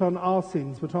 look not on our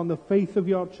sins, but on the faith of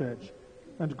your church,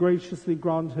 and graciously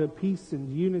grant her peace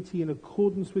and unity in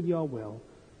accordance with your will,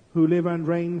 who live and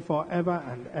reign for ever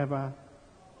and ever.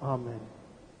 Amen.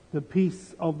 The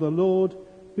peace of the Lord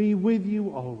be with you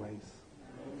always.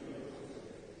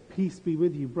 Peace be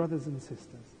with you, brothers and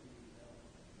sisters.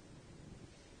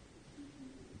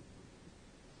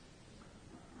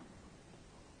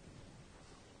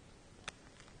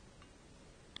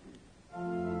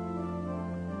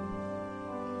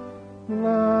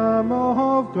 Lamb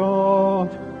of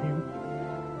God,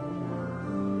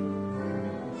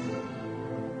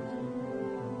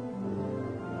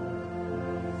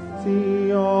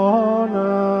 see on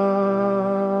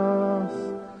us.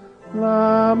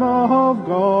 Lamb of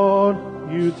God,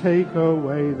 you take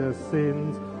away the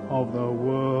sins of the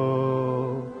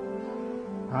world.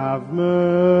 Have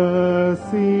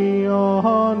mercy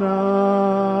on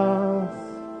us.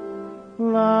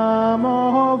 Lamb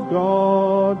of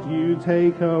God, you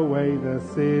take away the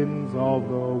sins of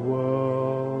the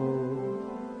world.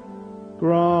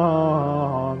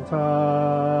 Grant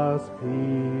us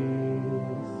peace.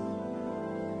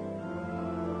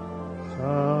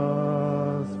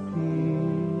 Us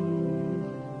peace.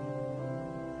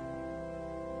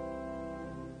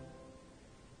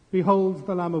 Behold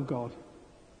the Lamb of God.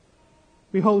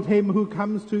 Behold him who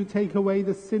comes to take away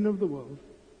the sin of the world.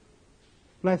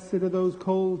 Blessed are those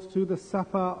called to the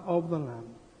supper of the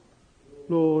Lamb.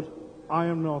 Lord, I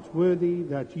am not worthy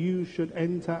that you should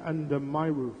enter under my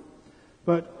roof,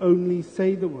 but only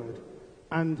say the word,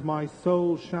 and my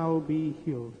soul shall be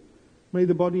healed. May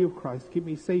the body of Christ keep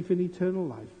me safe in eternal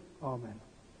life. Amen.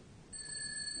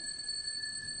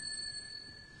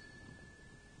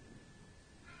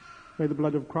 May the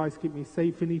blood of Christ keep me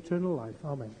safe in eternal life.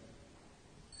 Amen.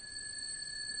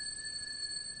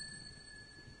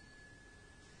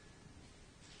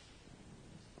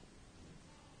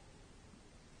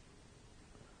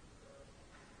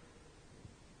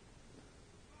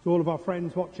 To all of our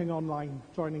friends watching online,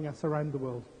 joining us around the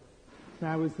world,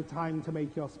 now is the time to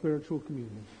make your spiritual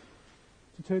communion,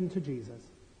 to turn to Jesus,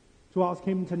 to ask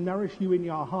him to nourish you in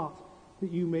your heart,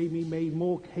 that you may be made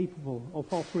more capable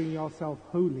of offering yourself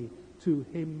wholly to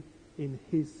him in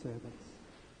his service.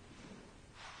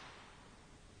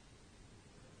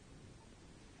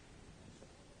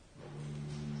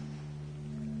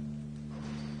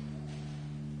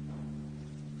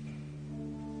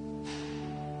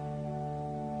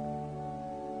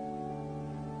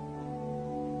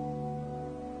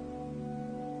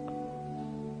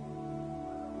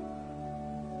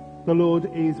 The Lord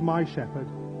is my shepherd.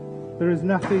 There is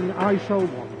nothing I shall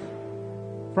want.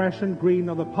 Fresh and green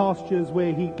are the pastures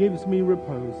where he gives me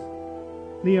repose.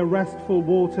 Near restful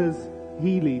waters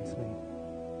he leads me.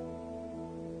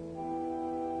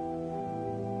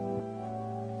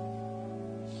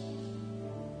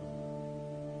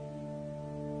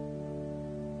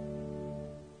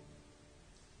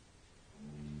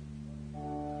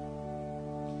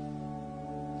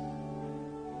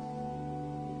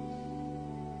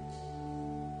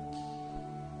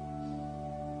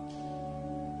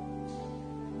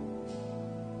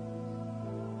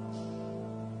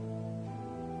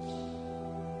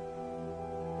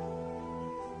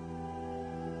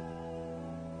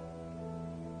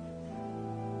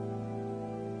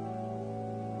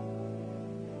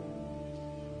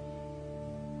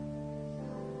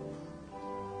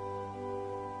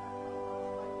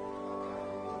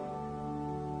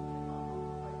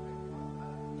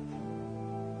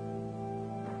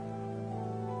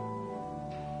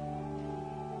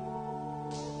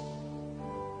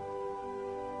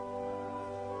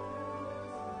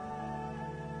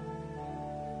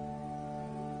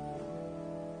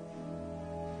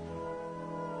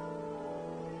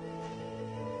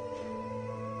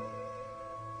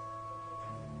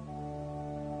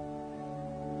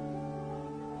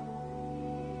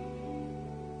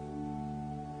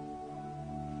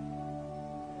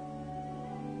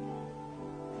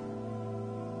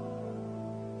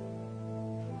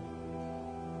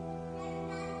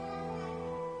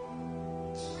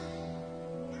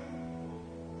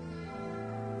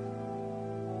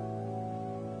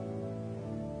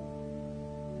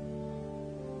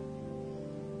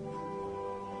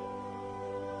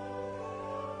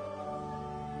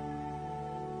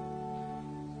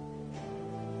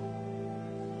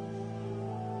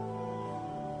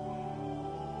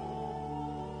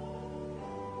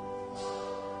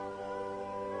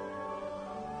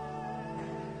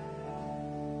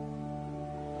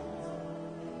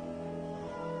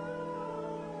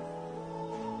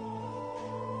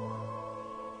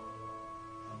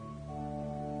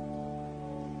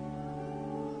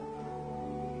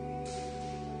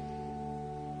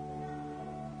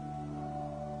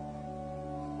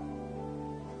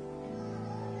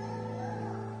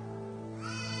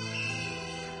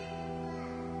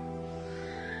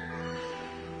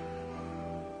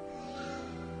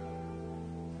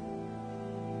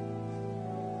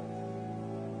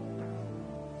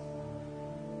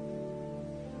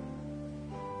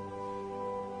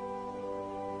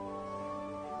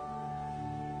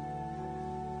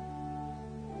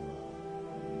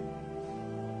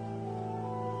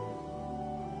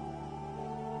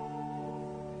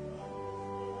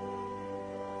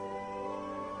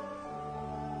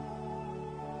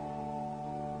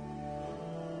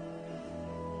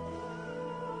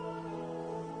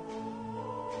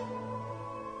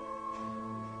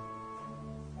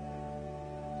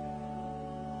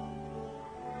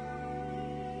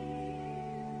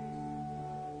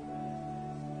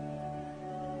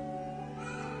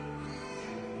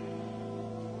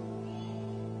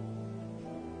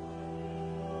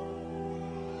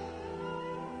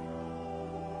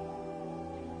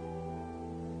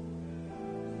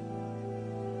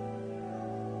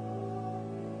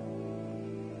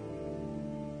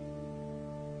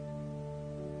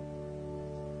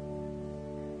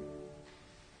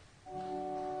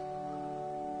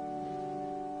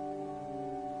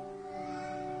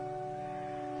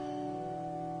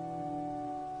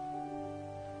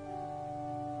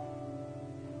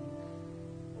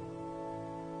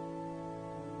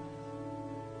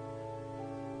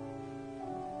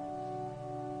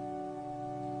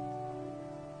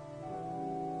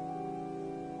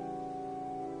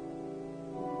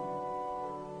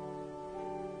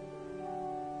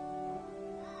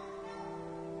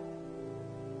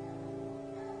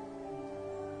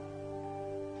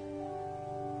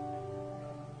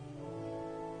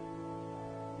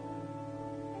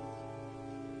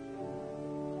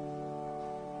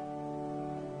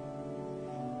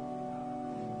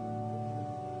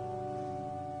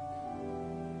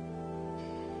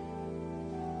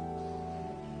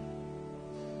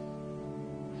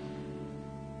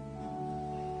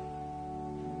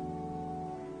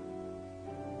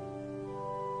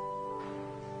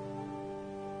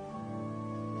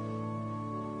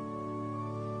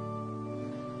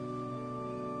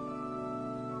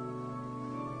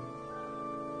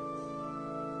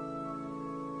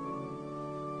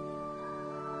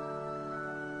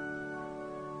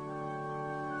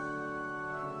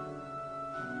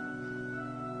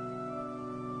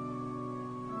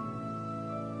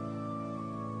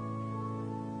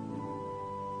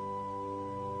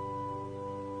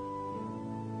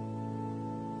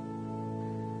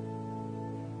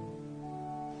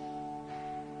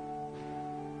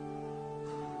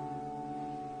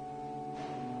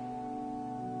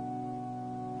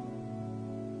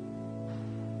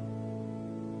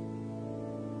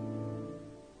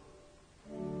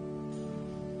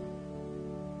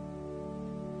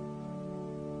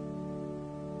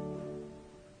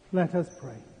 Let us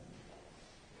pray.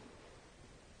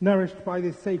 Nourished by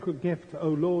this sacred gift, O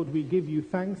Lord, we give you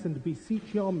thanks and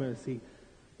beseech your mercy,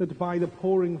 that by the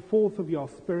pouring forth of your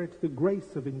Spirit, the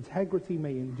grace of integrity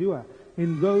may endure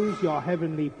in those your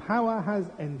heavenly power has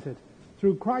entered.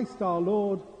 Through Christ our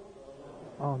Lord.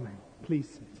 Amen. Please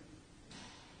sit.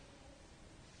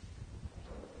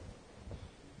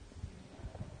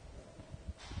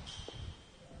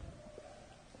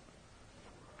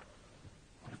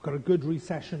 We've got a good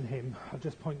recession hymn. I'll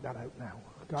just point that out now.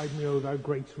 Guide me, O thou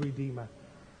great Redeemer.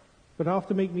 But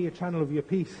after Make Me a Channel of Your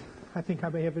Peace, I think I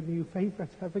may have a new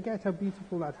favourite. I forget how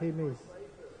beautiful that hymn is.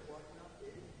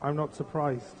 I'm not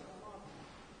surprised.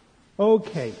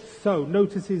 Okay, so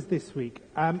notices this week.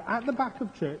 At the back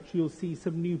of church, you'll see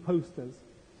some new posters.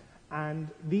 And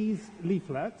these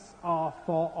leaflets are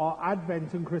for our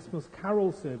Advent and Christmas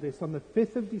Carol service on the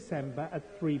 5th of December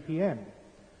at 3 p.m.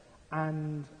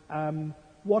 And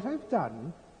what I've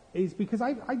done is, because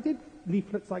I did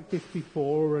leaflets like this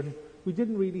before and we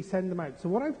didn't really send them out. So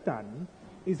what I've done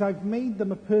is I've made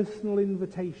them a personal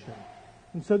invitation.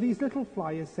 And so these little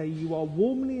flyers say you are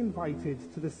warmly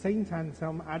invited to the St.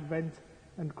 Anselm Advent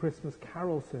and Christmas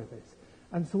Carol service.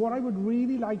 And so what I would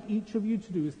really like each of you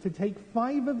to do is to take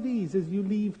 5 of these as you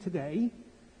leave today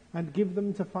and give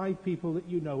them to 5 people that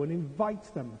you know and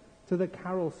invite them to the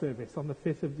carol service on the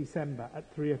 5th of December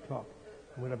at 3 o'clock.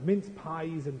 And we'll have mince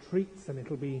pies and treats and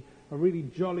it'll be a really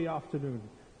jolly afternoon.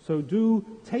 So do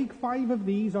take 5 of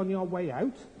these on your way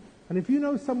out. And if you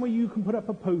know somewhere you can put up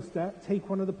a poster, take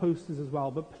one of the posters as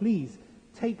well. But please,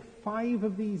 take 5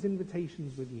 of these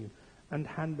invitations with you and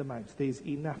hand them out. There's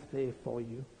enough there for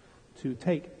you to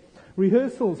take.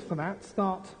 Rehearsals for that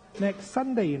start next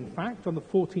Sunday, in fact, on the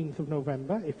 14th of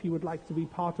November. If you would like to be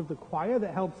part of the choir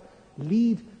that helps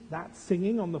lead that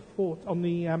singing on the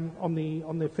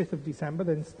 5th of December,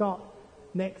 then start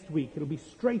next week. It'll be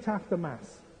straight after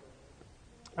Mass.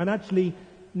 And actually,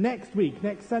 next week,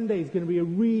 next Sunday, is going to be a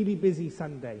really busy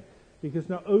Sunday, because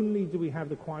not only do we have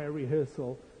the choir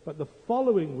rehearsal, but the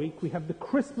following week we have the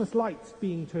Christmas lights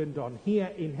being turned on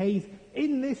here in Hayes,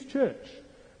 in this church.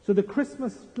 So the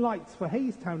Christmas lights for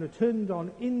Hayes Town are turned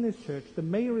on in this church. The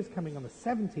mayor is coming on the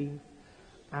 17th,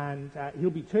 and he'll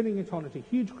be turning it on at a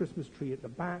huge Christmas tree at the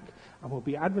back, and we'll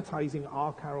be advertising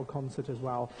our carol concert as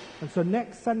well. And so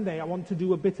next Sunday I want to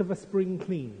do a bit of a spring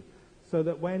clean, so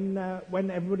that when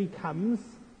everybody comes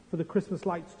for the Christmas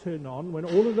lights turn on, when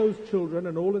all of those children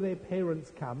and all of their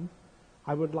parents come,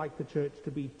 I would like the church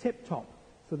to be tip-top,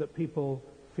 so that people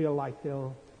feel like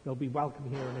they'll be welcome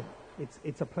here, and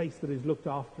it's a place that is looked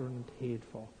after and cared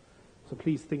for. So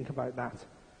please think about that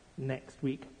next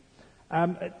week.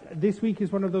 This week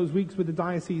is one of those weeks where the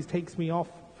diocese takes me off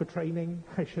for training.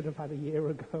 I should have had a year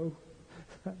ago,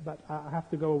 but I have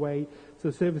to go away.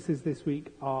 So services this week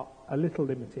are a little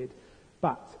limited.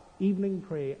 But evening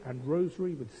prayer and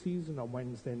rosary with Susan on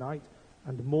Wednesday night,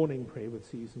 and morning prayer with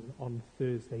Susan on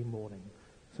Thursday morning.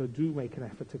 So do make an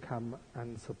effort to come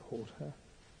and support her.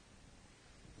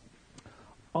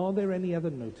 Are there any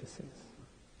other notices?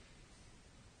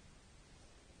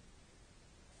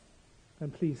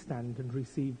 And please stand and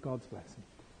receive God's blessing.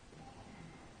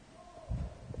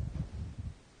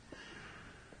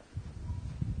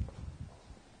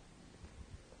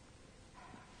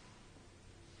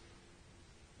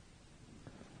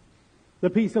 The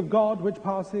peace of God, which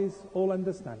passes all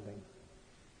understanding,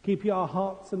 keep your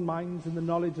hearts and minds in the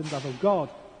knowledge and love of God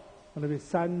and of his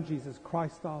Son, Jesus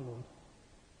Christ our Lord.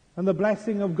 And the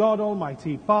blessing of God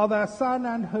Almighty, Father, Son,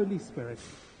 and Holy Spirit,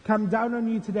 come down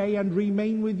on you today and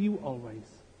remain with you always.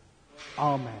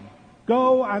 Amen.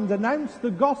 Go and announce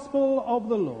the gospel of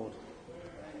the Lord.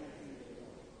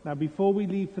 Now, before we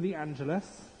leave for the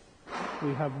Angelus,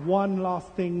 we have one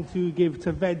last thing to give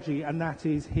to Veggie, and that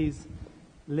is his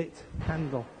lit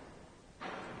candle.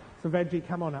 So Veggie,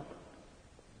 come on up.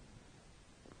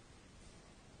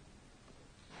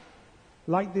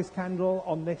 Light this candle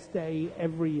on this day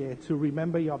every year to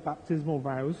remember your baptismal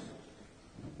vows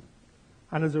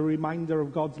and as a reminder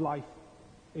of God's life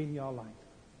in your life.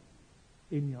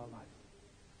 In your life.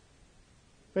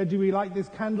 Veggie, we light this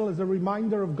candle as a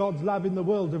reminder of God's love in the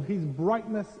world, of his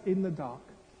brightness in the dark.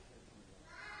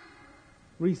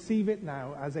 Receive it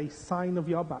now as a sign of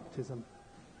your baptism.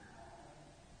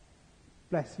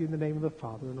 Bless you in the name of the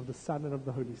Father, and of the Son, and of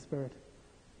the Holy Spirit.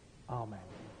 Amen.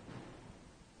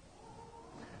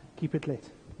 Keep it lit.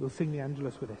 We'll sing the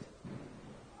Angelus with it.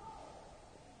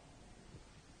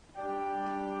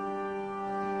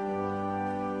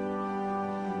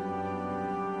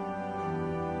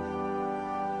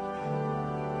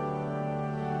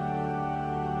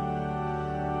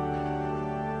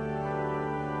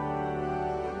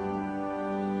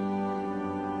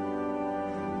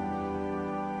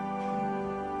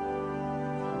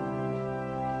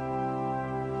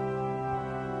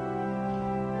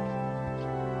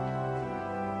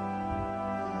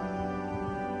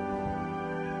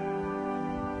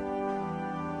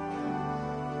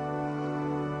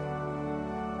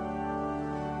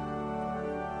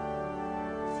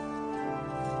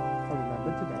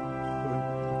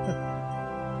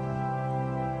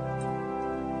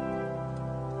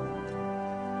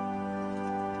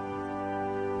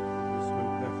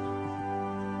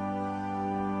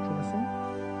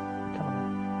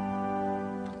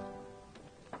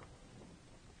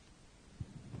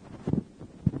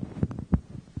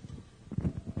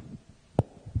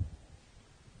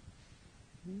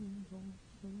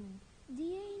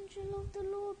 The angel of the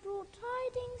Lord brought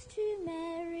tidings to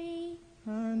Mary.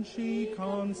 And she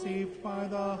conceived by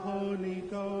the Holy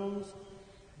Ghost.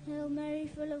 Hail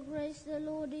Mary, full of grace, the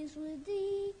Lord is with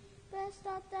thee. Blessed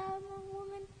art thou among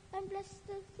women, and blessed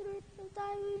the fruit of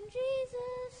thy womb,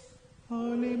 Jesus.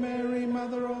 Holy Mary,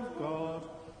 Mother of God,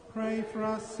 pray for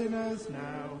us sinners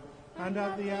now, and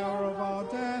at the hour of our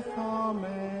death.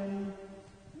 Amen.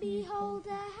 Behold the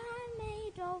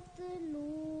handmaid of the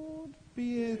Lord.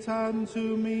 Be it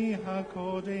unto me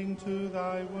according to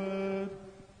thy word.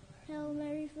 Hail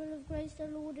Mary, full of grace, the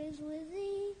Lord is with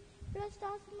thee. Blessed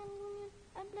art among women,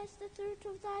 and blessed the fruit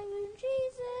of thy womb,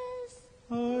 Jesus.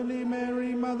 Holy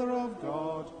Mary, Mother of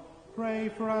God, pray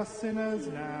for us sinners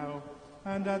now,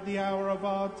 and at the hour of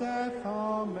our death.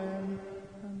 Amen.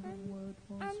 And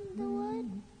the Word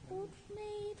was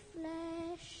made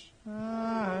flesh,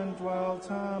 and dwelt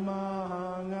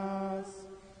among us.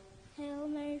 Hail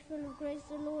Mary, full of grace,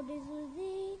 the Lord is with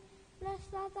thee.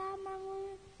 Blessed art thou among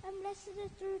women, and blessed is the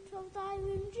fruit of thy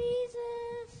womb,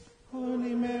 Jesus.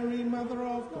 Holy Mary, Mother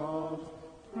of God,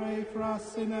 pray for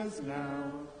us sinners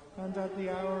now, and at the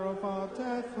hour of our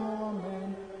death.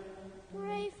 Amen.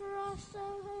 Pray for us,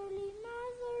 O Holy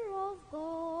Mother of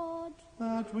God,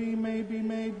 that we may be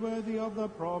made worthy of the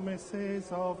promises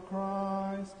of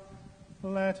Christ.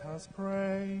 Let us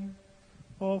pray.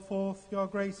 Pour forth your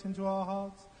grace into our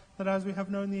hearts, that as we have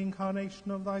known the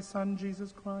incarnation of thy Son,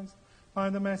 Jesus Christ, by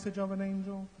the message of an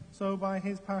angel, so by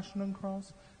his passion and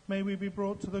cross, may we be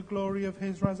brought to the glory of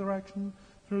his resurrection,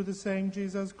 through the same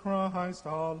Jesus Christ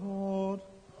our Lord.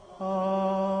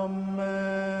 Amen.